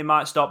you think they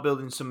might start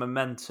building some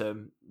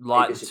momentum,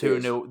 like the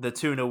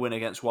 2-0 win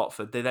against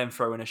Watford, they then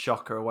throw in a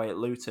shocker away at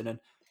Luton. And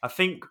I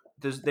think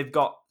they've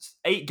got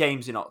 8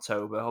 games in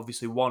October,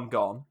 obviously 1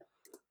 gone,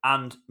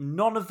 and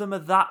none of them are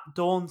that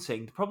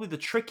daunting. Probably the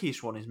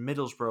trickiest one is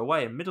Middlesbrough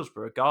away, and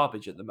Middlesbrough are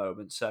garbage at the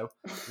moment, so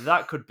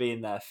that could be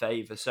in their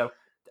favour. So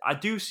I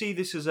do see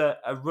this as a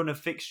run of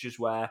fixtures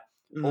where,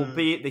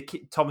 albeit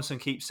Tomasson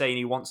keeps saying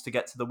he wants to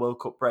get to the World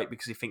Cup break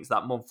because he thinks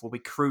that month will be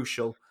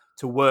crucial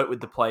to work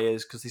with the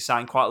players because they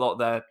signed quite a lot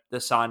of their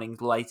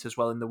signings late as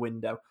well in the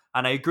window.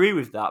 And I agree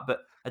with that, but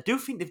I do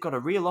think they've got a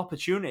real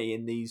opportunity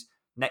in these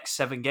next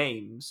 7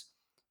 games,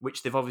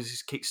 which they've obviously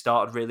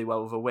kick-started really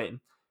well with a win,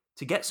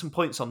 to get some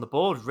points on the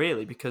board,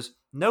 really, because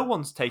no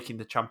one's taking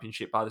the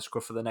Championship by the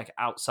scruff of the neck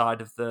outside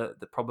of the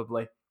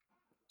probably...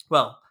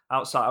 Well,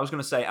 outside, I was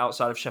going to say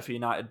outside of Sheffield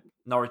United,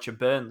 Norwich and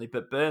Burnley,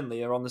 but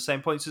Burnley are on the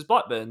same points as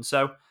Blackburn.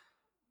 So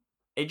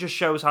it just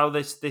shows how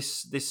this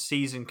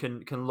season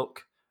can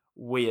look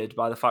weird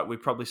by the fact we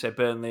probably say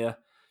Burnley have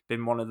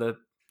been one of the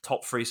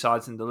top 3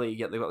 sides in the league,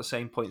 yet they've got the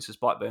same points as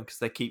Blackburn because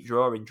they keep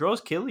drawing.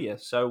 Draws kill you.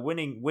 So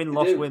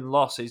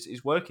win-loss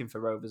is working for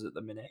Rovers at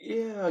the minute.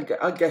 Yeah,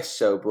 I guess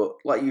so. But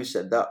like you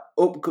said, that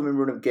upcoming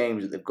run of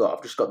games that they've got,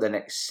 I've just got their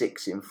next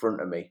 6 in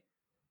front of me.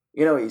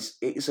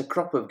 It's a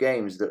crop of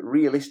games that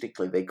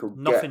realistically they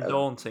could get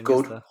a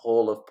good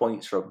haul of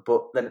points from.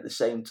 But then at the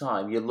same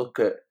time, you look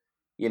at,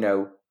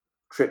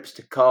 trips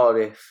to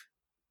Cardiff,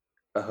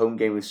 a home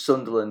game with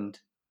Sunderland,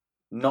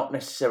 not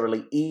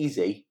necessarily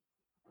easy,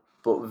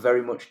 but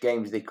very much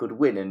games they could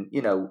win. And,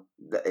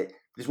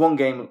 there's one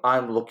game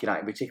I'm looking at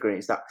in particular, and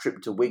it's that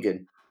trip to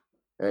Wigan,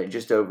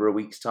 just over a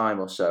week's time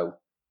or so.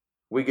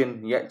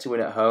 Wigan yet to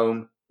win at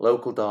home,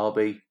 local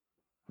derby.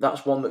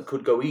 That's one that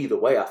could go either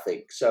way, I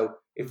think. So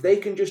if they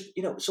can just,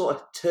 sort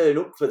of turn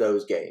up for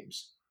those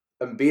games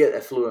and be at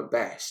their fluent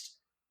best,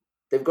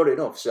 they've got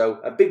enough. So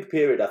a big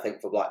period, I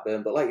think, for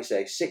Blackburn. But like you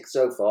say, 6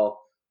 so far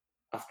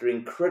after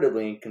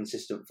incredibly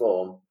inconsistent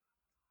form.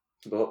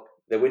 But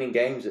they're winning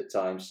games at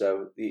times,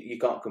 so you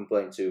can't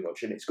complain too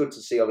much. And it's good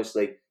to see,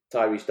 obviously,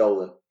 Tyrese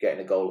Dolan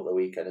getting a goal at the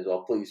weekend as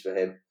well. Pleased for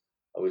him.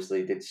 Obviously,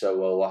 he did so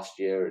well last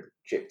year and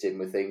chipped in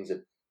with things.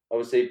 And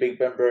obviously, Big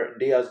Ben Burton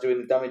Diaz doing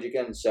the damage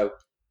again. So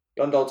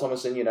Jon Dahl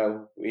Tomasson,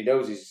 he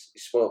knows he's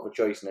spoilt for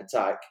choice in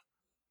attack.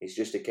 It's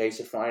just a case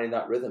of finding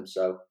that rhythm.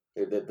 So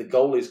the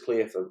goal is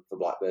clear for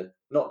Blackburn.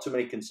 Not too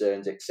many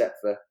concerns except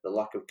for the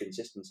lack of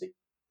consistency.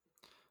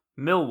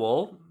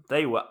 Millwall,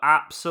 they were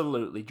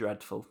absolutely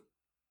dreadful.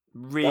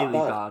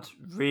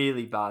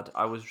 Really bad.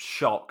 I was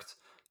shocked.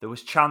 There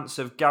was chance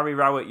of Gary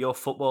Rowett, your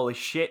football is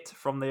shit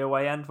from the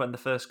away end when the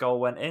first goal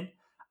went in.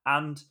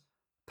 And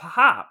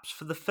perhaps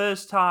for the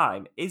first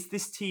time, is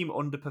this team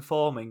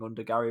underperforming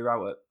under Gary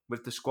Rowett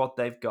with the squad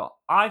they've got?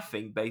 I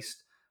think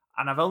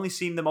and I've only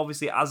seen them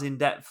obviously as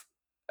in-depth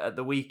at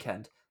the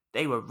weekend,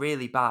 they were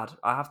really bad,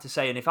 I have to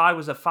say. And if I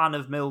was a fan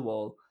of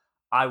Millwall,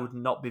 I would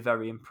not be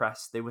very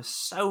impressed. They were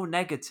so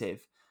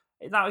negative.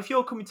 Now, if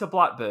you're coming to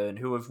Blackburn,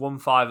 who have won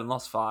 5 and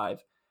lost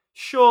 5,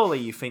 surely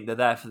you think they're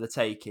there for the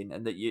taking,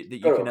 and that you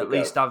can at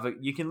least have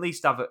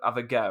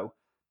a go.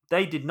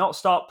 They did not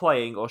start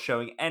playing or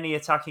showing any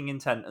attacking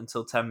intent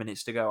until 10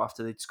 minutes to go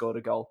after they'd scored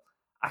a goal.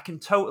 I can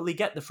totally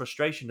get the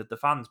frustration of the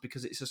fans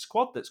because it's a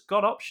squad that's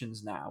got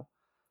options now,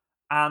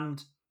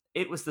 and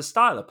it was the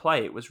style of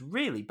play. It was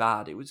really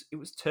bad. It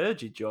was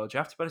turgid, George. I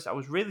have to be honest. I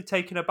was really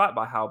taken aback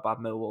by how bad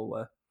Millwall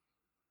were.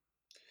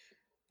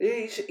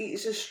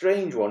 It's a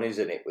strange one,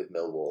 isn't it, with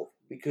Millwall?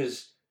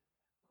 Because,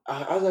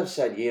 as I've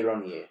said year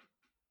on year,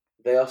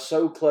 they are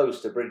so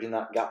close to bridging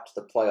that gap to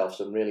the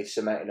playoffs and really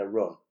cementing a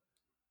run.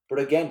 But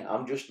again,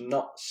 I'm just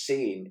not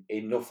seeing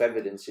enough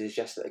evidence to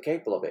suggest that they're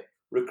capable of it.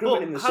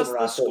 Recruitment in the summer,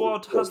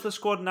 has the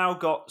squad now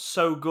got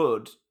so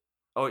good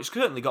Oh, it's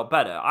certainly got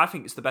better. I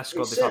think it's the best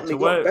squad It's they've had certainly to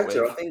got work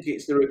better. with. I think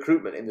it's the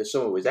recruitment in the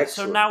summer was So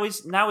excellent.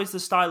 now is the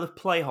style of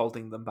play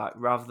holding them back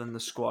rather than the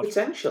squad?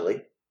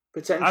 Potentially. I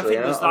think And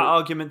there's that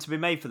argument to be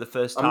made for the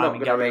first I'm time not in going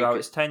to Gary make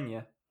Rowett's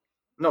tenure.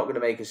 not going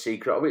to make a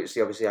secret.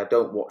 Obviously, I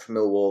don't watch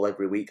Millwall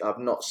every week. I've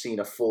not seen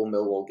a full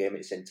Millwall game in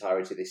its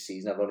entirety this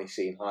season. I've only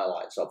seen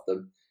highlights of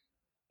them.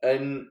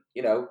 And,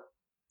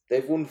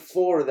 they've won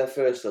 4 of their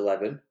first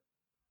 11.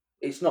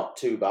 It's not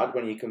too bad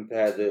when you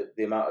compare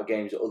the amount of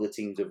games that other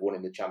teams have won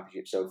in the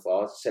Championship so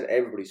far. As I said,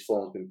 everybody's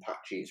form's been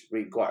patchy. It's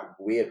really quite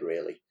weird,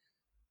 really.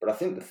 But I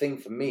think the thing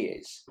for me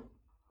is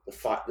the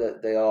fact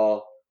that they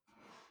are,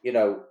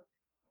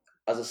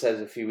 as I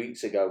said a few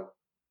weeks ago,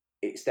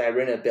 it's their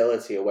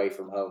inability away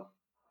from home.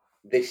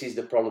 This is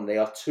the problem. They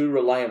are too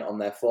reliant on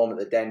their form at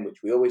the Den,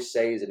 which we always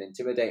say is an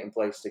intimidating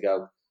place to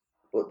go.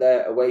 But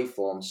their away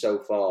form so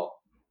far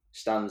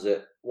stands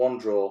at 1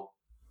 draw,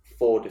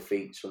 4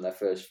 defeats from their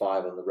first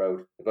 5 on the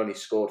road. They've only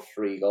scored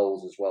 3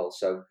 goals as well.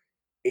 So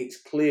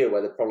it's clear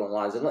where the problem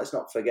lies. And let's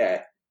not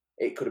forget,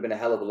 it could have been a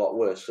hell of a lot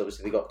worse.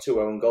 Obviously, they got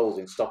 2 own goals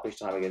in stoppage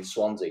time against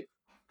Swansea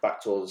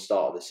back towards the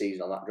start of the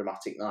season on that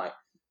dramatic night.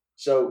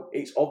 So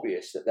it's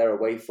obvious that their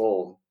away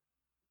form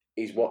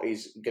is what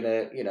is going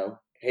to,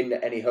 hinder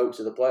any hopes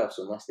of the playoffs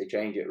unless they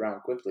change it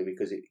around quickly,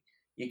 because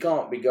you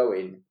can't be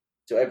going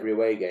to every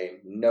away game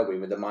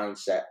knowing with the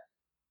mindset,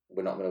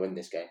 we're not going to win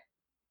this game.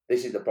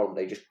 This is the problem.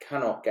 They just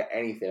cannot get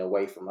anything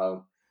away from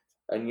home.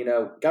 And,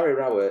 Gary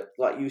Rowett,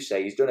 like you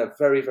say, he's done a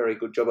very, very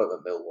good job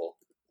at Millwall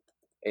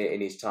in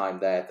his time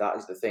there. That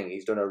is the thing.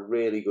 He's done a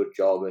really good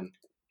job and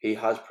he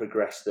has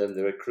progressed them.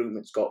 The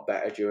recruitment's got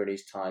better during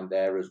his time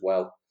there as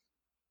well.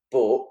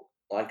 But,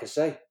 like I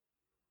say,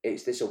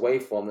 it's this away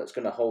form that's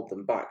going to hold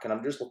them back. And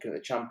I'm just looking at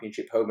the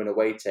Championship home and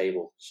away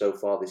table so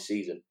far this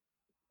season.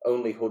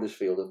 Only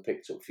Huddersfield have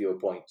picked up fewer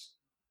points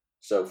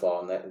so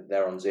far, and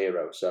they're on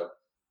 0. So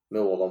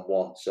Millwall on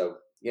 1. So,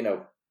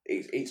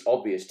 it's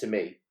obvious to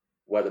me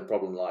where the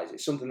problem lies.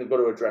 It's something they've got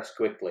to address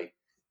quickly,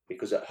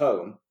 because at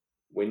home,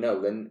 we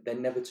know they're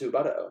never too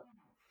bad at home.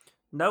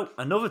 No,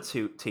 another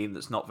team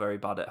that's not very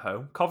bad at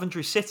home,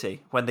 Coventry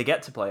City, when they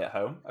get to play at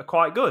home, are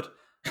quite good.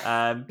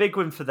 Big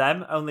win for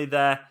them, only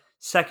their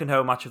second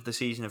home match of the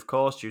season, of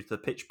course, due to the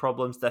pitch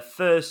problems. Their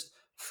first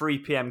 3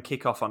 p.m.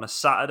 kickoff on a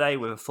Saturday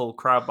with a full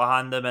crowd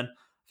behind them, and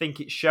I think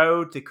it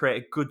showed. They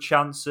created good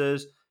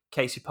chances.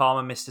 Casey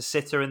Palmer missed a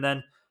sitter, and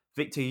then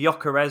Victor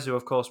Gyökeres, who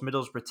of course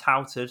Middlesbrough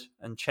touted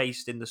and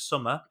chased in the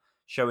summer,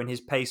 showing his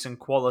pace and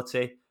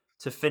quality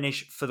to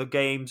finish for the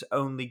game's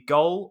only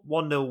goal.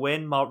 1-0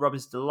 win. Mark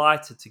Robins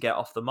delighted to get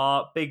off the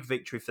mark. Big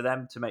victory for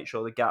them to make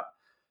sure the gap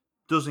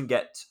doesn't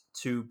get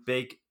too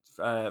big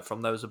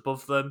from those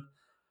above them.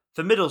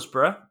 For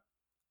Middlesbrough,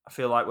 I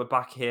feel like we're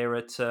back here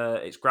at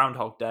it's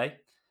Groundhog Day.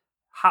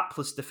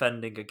 Hapless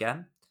defending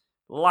again.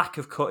 Lack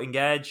of cutting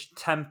edge,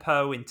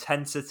 tempo,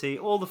 intensity,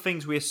 all the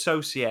things we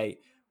associate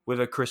with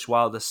a Chris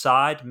Wilder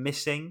side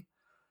missing.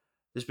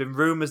 There's been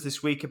rumours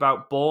this week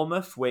about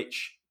Bournemouth,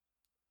 which,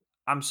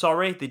 I'm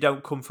sorry, they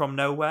don't come from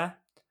nowhere.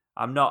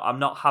 I'm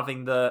not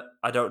having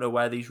I don't know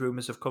where these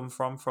rumours have come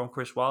from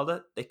Chris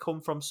Wilder. They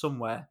come from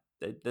somewhere.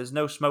 There's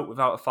no smoke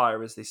without a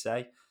fire, as they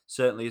say.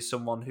 Certainly as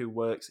someone who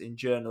works in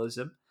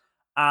journalism.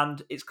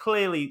 And it's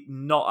clearly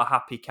not a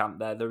happy camp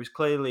there. There is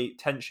clearly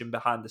tension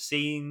behind the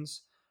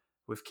scenes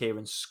with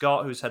Kieran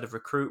Scott, who's head of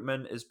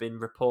recruitment, has been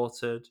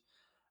reported.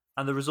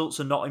 And the results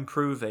are not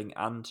improving.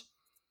 And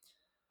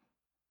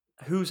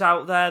who's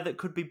out there that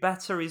could be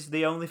better is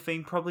the only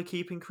thing probably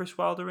keeping Chris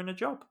Wilder in a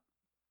job.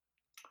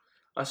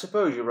 I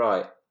suppose you're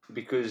right,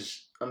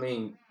 because,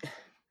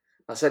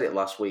 I said it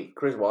last week,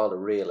 Chris Wilder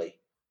really,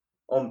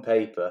 on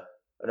paper,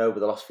 and over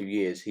the last few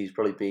years, he's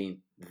probably been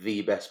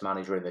the best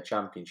manager in the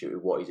Championship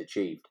with what he's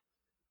achieved.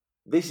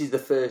 This is the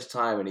first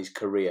time in his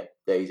career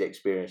that he's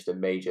experienced a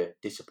major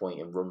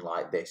disappointing run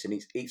like this, and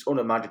it's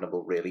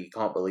unimaginable, really. You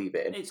can't believe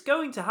it. And it's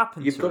going to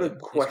happen you've to got him. to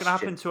question. It's going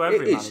to happen to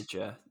every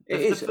manager.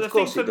 The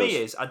thing for me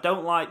is, I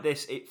don't like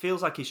this. It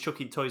feels like he's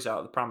chucking toys out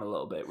of the pram a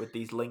little bit with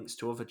these links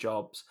to other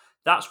jobs.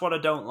 That's what I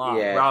don't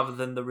like, rather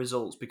than the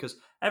results, because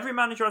every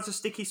manager has a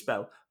sticky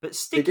spell, but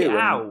stick it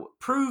out,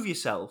 prove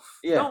yourself.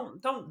 Yeah.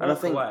 Don't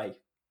walk away.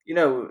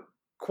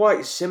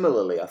 Quite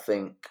similarly, I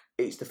think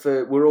it's the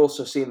first. We're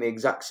also seeing the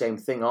exact same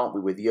thing, aren't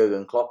we, with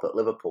Jurgen Klopp at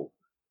Liverpool?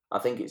 I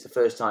think it's the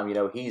first time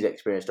he's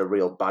experienced a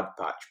real bad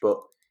patch, but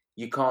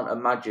you can't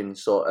imagine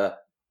sort of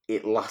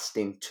it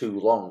lasting too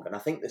long. And I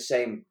think the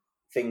same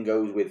thing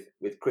goes with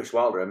Chris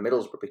Wilder and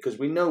Middlesbrough, because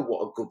we know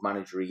what a good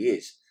manager he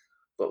is.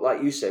 But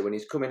like you say, when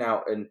he's coming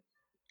out and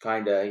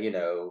kind of,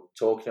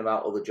 talking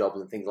about other jobs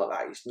and things like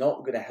that, it's not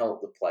going to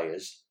help the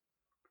players,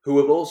 who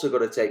have also got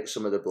to take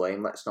some of the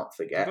blame. Let's not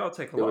forget. They've got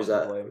to take a lot of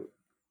the blame.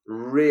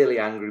 Really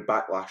angry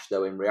backlash,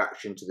 though, in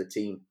reaction to the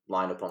team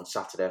lineup on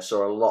Saturday. I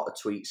saw a lot of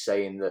tweets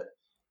saying that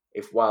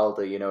if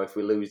Wilder, if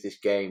we lose this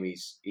game,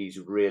 he's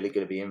really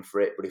going to be in for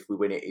it. But if we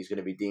win it, he's going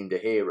to be deemed a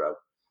hero.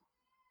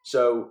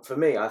 So for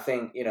me, I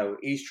think,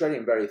 he's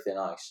treading very thin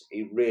ice.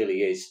 He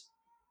really is.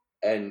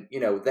 And,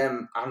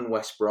 them and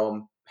West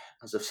Brom,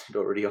 as I've said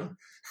already on.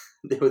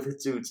 They were the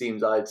two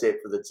teams I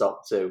tipped for the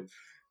top two.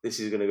 This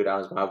is going to go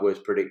down as my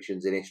worst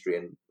predictions in history,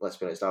 and let's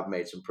be honest, I've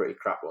made some pretty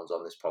crap ones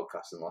on this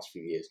podcast in the last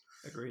few years.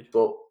 Agreed.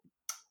 But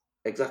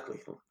exactly,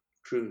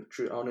 true.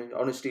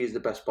 Honesty is the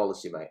best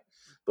policy, mate.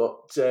 But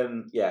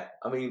yeah,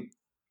 I mean,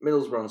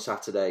 Middlesbrough on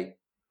Saturday.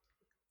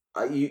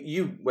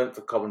 You went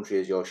for Coventry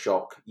as your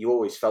shock. You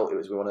always felt it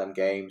was one of them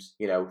games.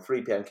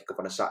 3 p.m. kick-off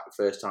on a Saturday,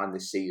 first time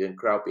this season,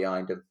 crowd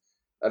behind them.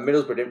 And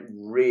Middlesbrough didn't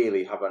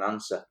really have an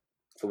answer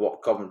for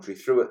what Coventry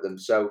threw at them.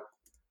 So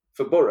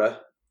for Borough,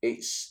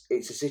 it's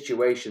a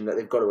situation that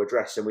they've got to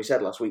address. And we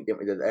said last week, didn't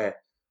we, that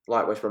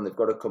like West Brom, they've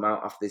got to come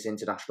out after this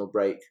international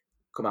break,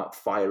 come out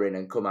firing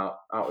and come out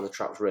of the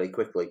traps really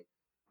quickly.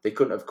 They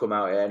couldn't have come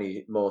out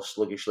any more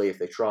sluggishly if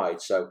they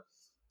tried. So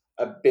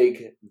a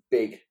big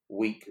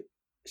week,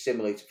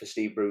 similarly for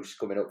Steve Bruce,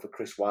 coming up for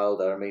Chris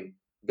Wilder. I mean,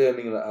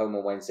 Birmingham at home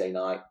on Wednesday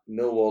night,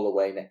 Millwall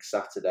away next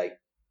Saturday.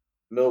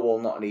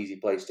 Millwall, not an easy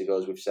place to go,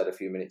 as we've said a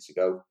few minutes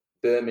ago.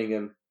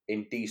 Birmingham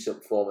in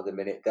decent form at the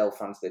minute. They'll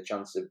fancy their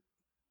chance of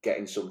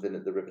getting something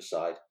at the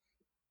Riverside.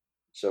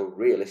 So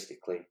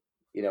realistically,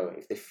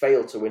 if they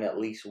fail to win at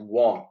least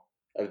one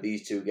of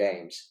these two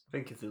games, I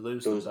think if they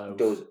lose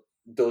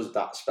does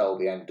that spell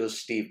the end? Does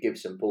Steve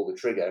Gibson pull the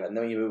trigger? And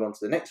then you move on to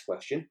the next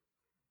question.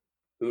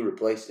 Who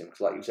replaced him?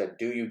 Because like you said,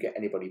 do you get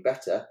anybody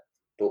better?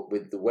 But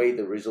with the way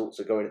the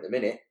results are going at the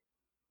minute,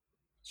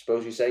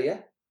 suppose you say, yeah,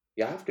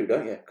 you have to,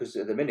 don't you? Because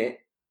at the minute,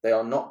 they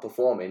are not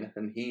performing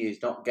and he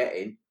is not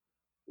getting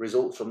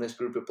results from this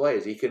group of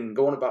players. He can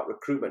go on about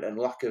recruitment and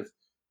lack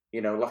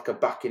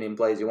of backing in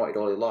players he wanted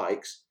all he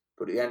likes.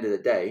 But at the end of the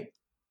day,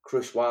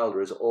 Chris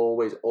Wilder has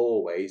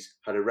always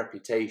had a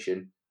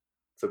reputation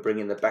for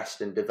bringing the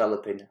best and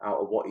developing out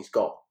of what he's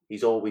got.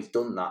 He's always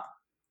done that.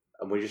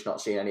 And we're just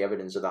not seeing any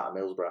evidence of that at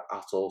Middlesbrough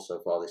at all so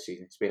far this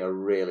season. It's been a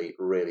really,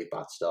 really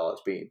bad start.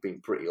 It's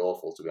been pretty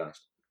awful, to be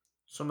honest.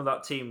 Some of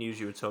that team news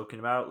you were talking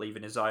about,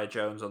 leaving Isaiah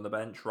Jones on the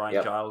bench,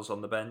 Ryan Giles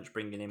on the bench,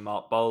 bringing in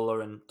Mark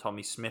Bowler and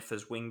Tommy Smith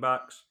as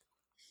wing-backs,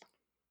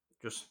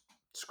 just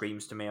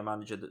screams to me a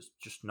manager that's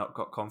just not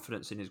got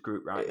confidence in his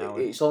group right now.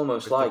 It's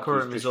almost like the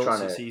current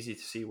results, it's easy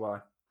to see why.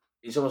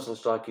 It's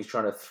almost like he's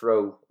trying to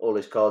throw all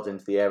his cards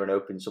into the air and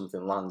hoping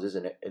something lands,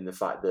 isn't it? In the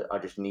fact that I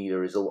just need a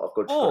result. I've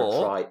got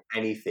to try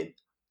anything.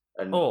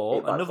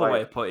 Or another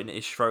way of putting it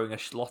is throwing a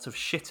lot of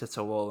shit at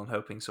a wall and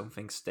hoping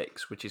something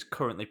sticks, which is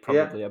currently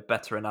probably a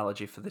better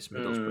analogy for this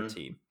Middlesbrough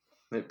team.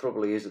 It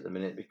probably is at the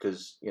minute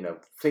because,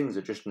 things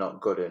are just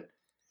not good. And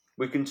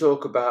we can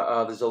talk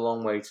about there's a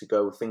long way to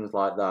go, things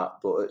like that.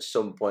 But at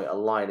some point, a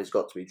line has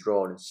got to be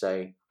drawn and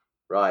say,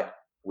 right,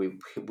 we've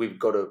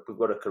got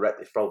to correct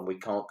this problem. We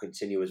can't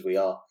continue as we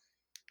are.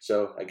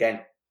 So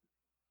again,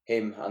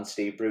 him and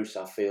Steve Bruce,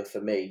 I feel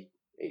for me,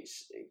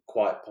 it's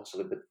quite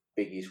possibly the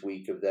biggest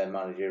week of their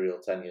managerial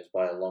tenures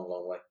by a long,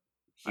 long way.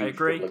 Huge I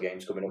agree. Couple of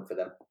games coming up for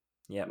them.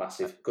 Yeah,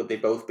 massive. Could they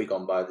both be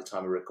gone by the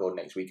time we record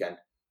next weekend?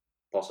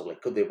 Possibly.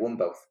 Could they have won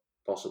both?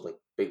 Possibly.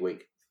 Big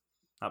week.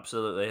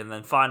 Absolutely. And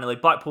then finally,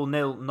 Blackpool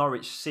 0,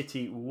 Norwich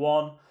City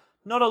 1.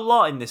 Not a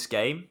lot in this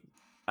game.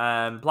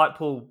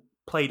 Blackpool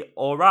played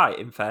all right,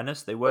 in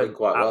fairness. They weren't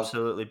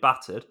absolutely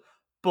battered.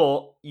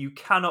 But you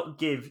cannot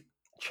give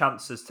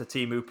chances to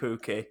Teemu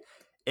Pukki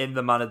in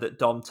the manner that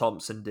Dom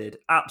Thompson did.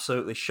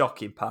 Absolutely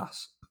shocking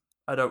pass.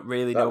 I don't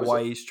really know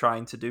why he's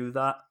trying to do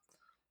that.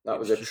 That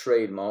was a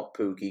trademark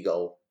Pukki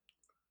goal.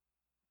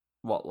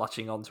 What,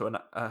 latching onto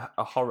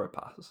a horror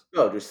pass?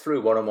 No, just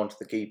threw one-on-one to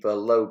the keeper,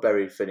 low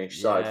buried finish,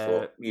 side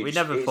foot. We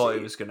never thought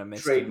he was going to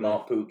miss.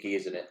 Trademark Pukki,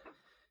 isn't it?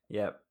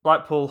 Yeah,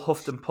 Blackpool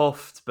huffed and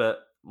puffed,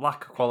 but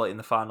lack of quality in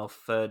the final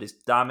third is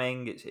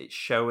damning. It's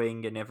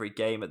showing in every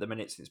game at the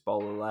minute since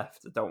Bowler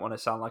left. I don't want to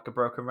sound like a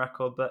broken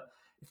record, but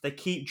if they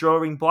keep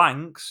drawing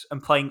blanks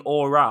and playing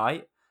all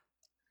right,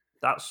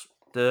 that's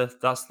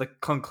the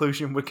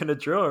conclusion we're going to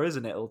draw,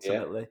 isn't it,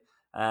 ultimately?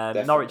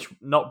 Norwich,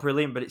 not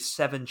brilliant, but it's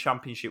 7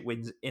 championship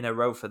wins in a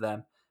row for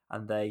them,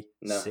 and they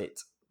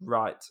sit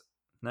right.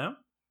 No,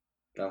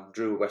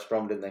 drew West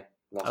Brom, didn't they?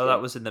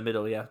 That was in the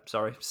middle, yeah.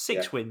 Sorry.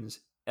 6 wins.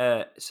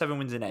 7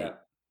 wins in 8. Yeah.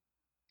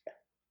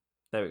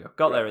 There we go.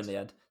 Got there in the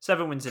end.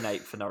 7 wins in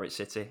 8 for Norwich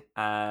City.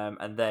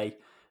 And they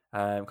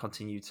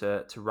continue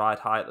to ride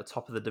high at the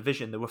top of the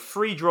division. There were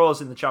 3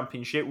 draws in the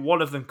Championship.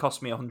 One of them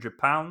cost me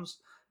 £100.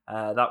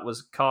 That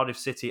was Cardiff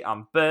City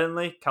and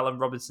Burnley. Callum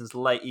Robinson's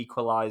late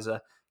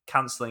equaliser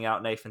cancelling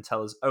out Nathan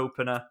Teller's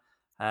opener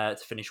to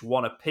finish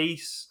 1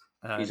 apiece.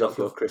 He's off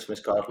your Christmas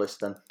card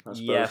list then, I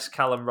suppose. Yes,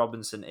 Callum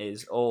Robinson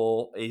is,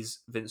 or is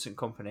Vincent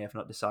Kompany. I've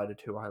not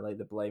decided who I lay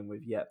the blame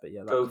with yet, but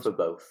yeah, go for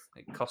both.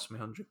 It cost me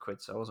 £100,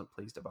 so I wasn't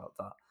pleased about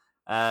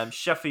that.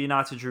 Sheffield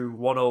United drew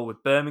 1-1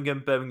 with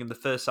Birmingham. Birmingham, the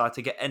first side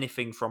to get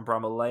anything from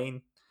Bramall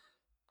Lane.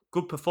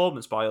 Good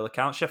performance by all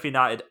accounts. Sheffield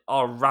United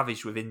are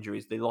ravaged with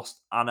injuries. They lost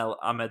Anel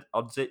Ahmed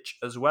Odzic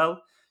as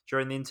well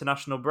during the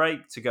international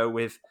break to go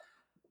with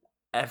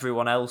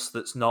everyone else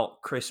that's not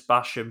Chris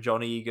Basham,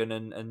 John Egan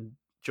and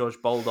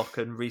George Baldock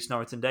and Reece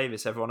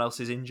Norrington-Davis. Everyone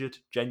else is injured,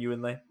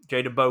 genuinely.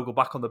 Jayden Bogle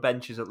back on the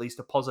bench is at least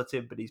a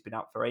positive, but he's been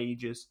out for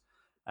ages.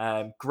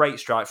 Great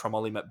strike from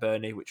Ollie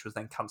McBurney, which was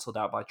then cancelled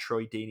out by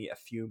Troy Deeney a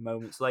few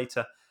moments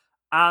later.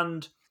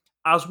 And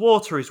as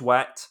water is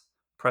wet,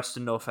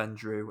 Preston North End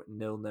drew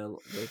 0-0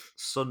 with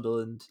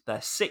Sunderland, their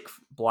 6th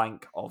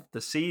blank of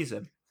the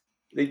season.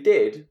 They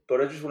did,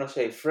 but I just want to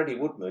say Freddie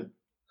Woodman,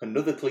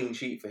 another clean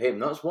sheet for him.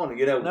 That's one,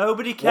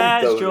 Nobody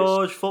cares,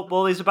 George.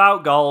 Football is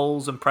about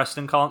goals, and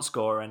Preston can't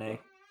score any.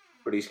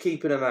 But he's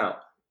keeping them out.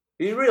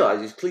 You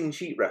realise his clean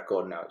sheet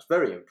record now? It's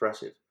very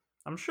impressive.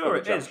 I'm sure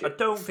it is. I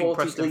don't think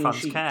Preston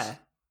fans care.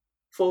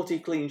 40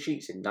 clean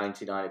sheets in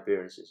 99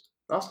 appearances.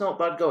 That's not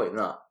bad going,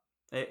 that.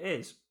 It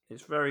is.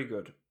 It's very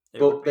good. It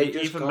But would they be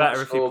just even can't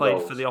better if he score played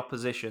goals. for the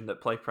opposition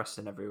that play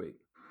Preston every week.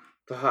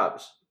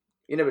 Perhaps.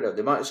 You never know.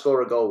 They might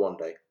score a goal one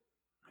day.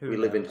 We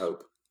live in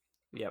hope.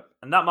 Yep.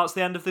 And that marks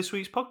the end of this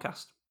week's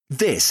podcast.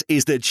 This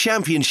is the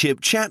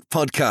Championship Chat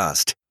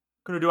Podcast.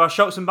 Going to do our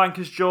shocks and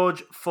bankers,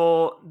 George,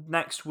 for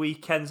next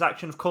weekend's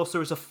action. Of course,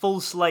 there is a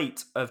full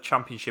slate of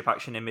Championship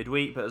action in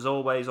midweek, but as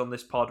always on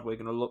this pod, we're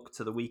going to look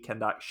to the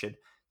weekend action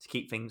to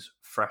keep things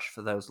fresh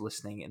for those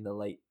listening in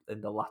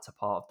the latter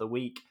part of the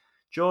week.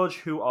 George,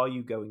 who are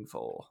you going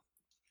for?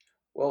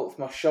 Well,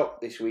 for my shock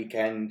this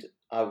weekend,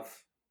 I've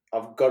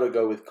got to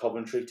go with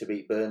Coventry to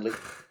beat Burnley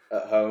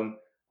at home.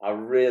 I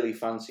really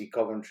fancy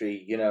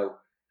Coventry,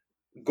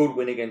 good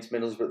win against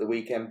Middlesbrough at the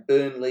weekend.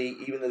 Burnley,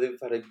 even though they've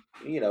had a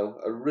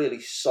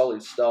really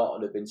solid start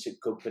under Vincent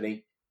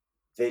Kompany,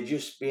 they're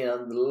just being a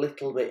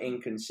little bit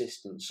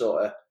inconsistent,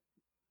 sort of,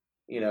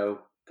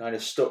 kind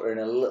of stuttering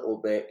a little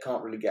bit,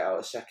 can't really get out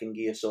of second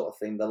gear sort of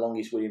thing. The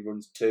longest winning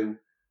run's 2.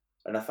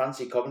 And I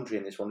fancy Coventry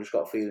in this one, just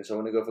got a feeling. So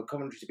I'm going to go for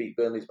Coventry to beat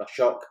Burnley as my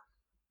shock.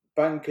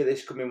 Banker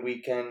this coming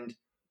weekend,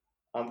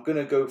 I'm going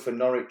to go for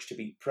Norwich to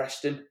beat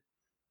Preston.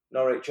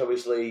 Norwich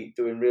obviously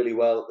doing really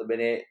well at the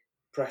minute.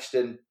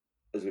 Preston,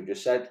 as we've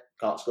just said,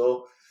 can't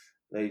score.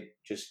 They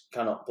just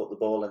cannot put the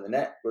ball in the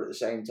net. But at the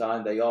same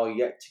time, they are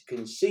yet to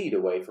concede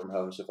away from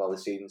home so far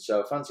this season.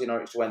 So I fancy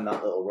Norwich to end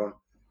that little run.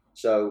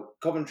 So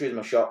Coventry is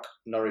my shock.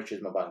 Norwich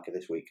is my banker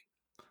this week.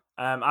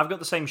 I've got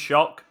the same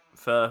shock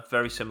for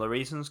very similar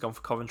reasons. Gone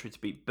for Coventry to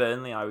beat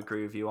Burnley. I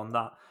agree with you on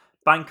that.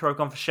 Banker, I've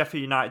gone for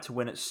Sheffield United to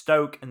win at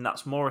Stoke, and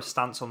that's more a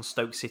stance on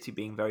Stoke City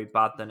being very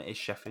bad than it is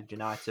Sheffield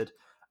United.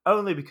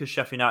 Only because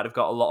Sheffield United have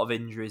got a lot of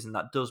injuries, and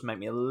that does make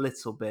me a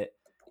little bit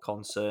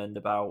concerned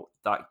about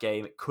that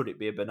game. Could it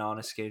be a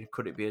banana skin?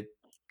 Could it be a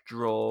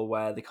draw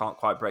where they can't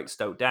quite break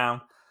Stoke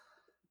down?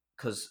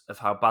 Because of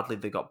how badly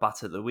they got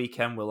battered at the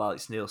weekend, will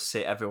Alex Neil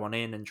sit everyone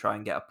in and try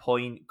and get a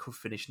point? Could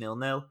finish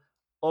 0-0.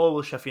 Or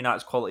will Sheffield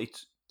United's quality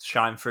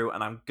shine through?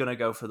 And I'm going to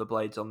go for the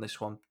Blades on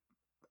this one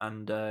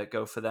and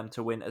go for them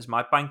to win as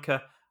my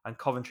banker and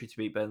Coventry to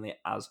beat Burnley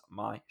as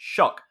my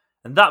shock.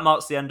 And that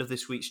marks the end of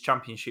this week's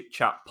Championship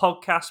Chat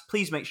podcast.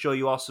 Please make sure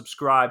you are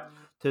subscribed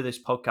to this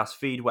podcast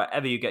feed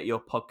wherever you get your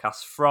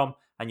podcasts from,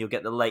 and you'll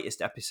get the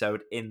latest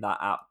episode in that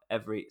app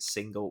every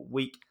single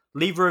week.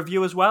 Leave a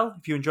review as well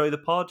if you enjoy the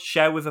pod.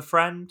 Share with a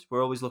friend.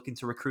 We're always looking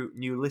to recruit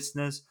new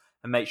listeners.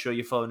 And make sure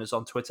you're following us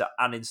on Twitter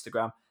and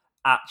Instagram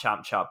at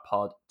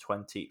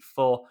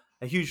ChampChatPod24.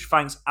 A huge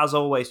thanks, as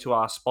always, to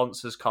our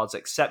sponsors, Cards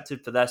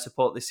Accepted, for their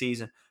support this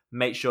season.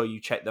 Make sure you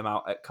check them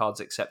out at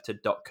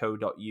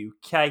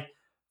cardsaccepted.co.uk.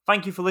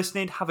 Thank you for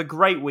listening. Have a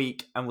great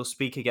week, and we'll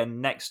speak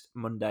again next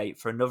Monday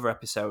for another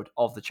episode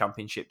of the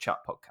Championship Chat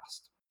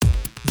podcast.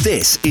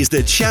 This is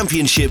the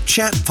Championship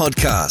Chat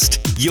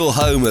Podcast, your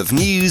home of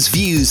news,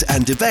 views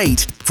and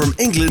debate from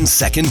England's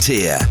second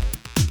tier.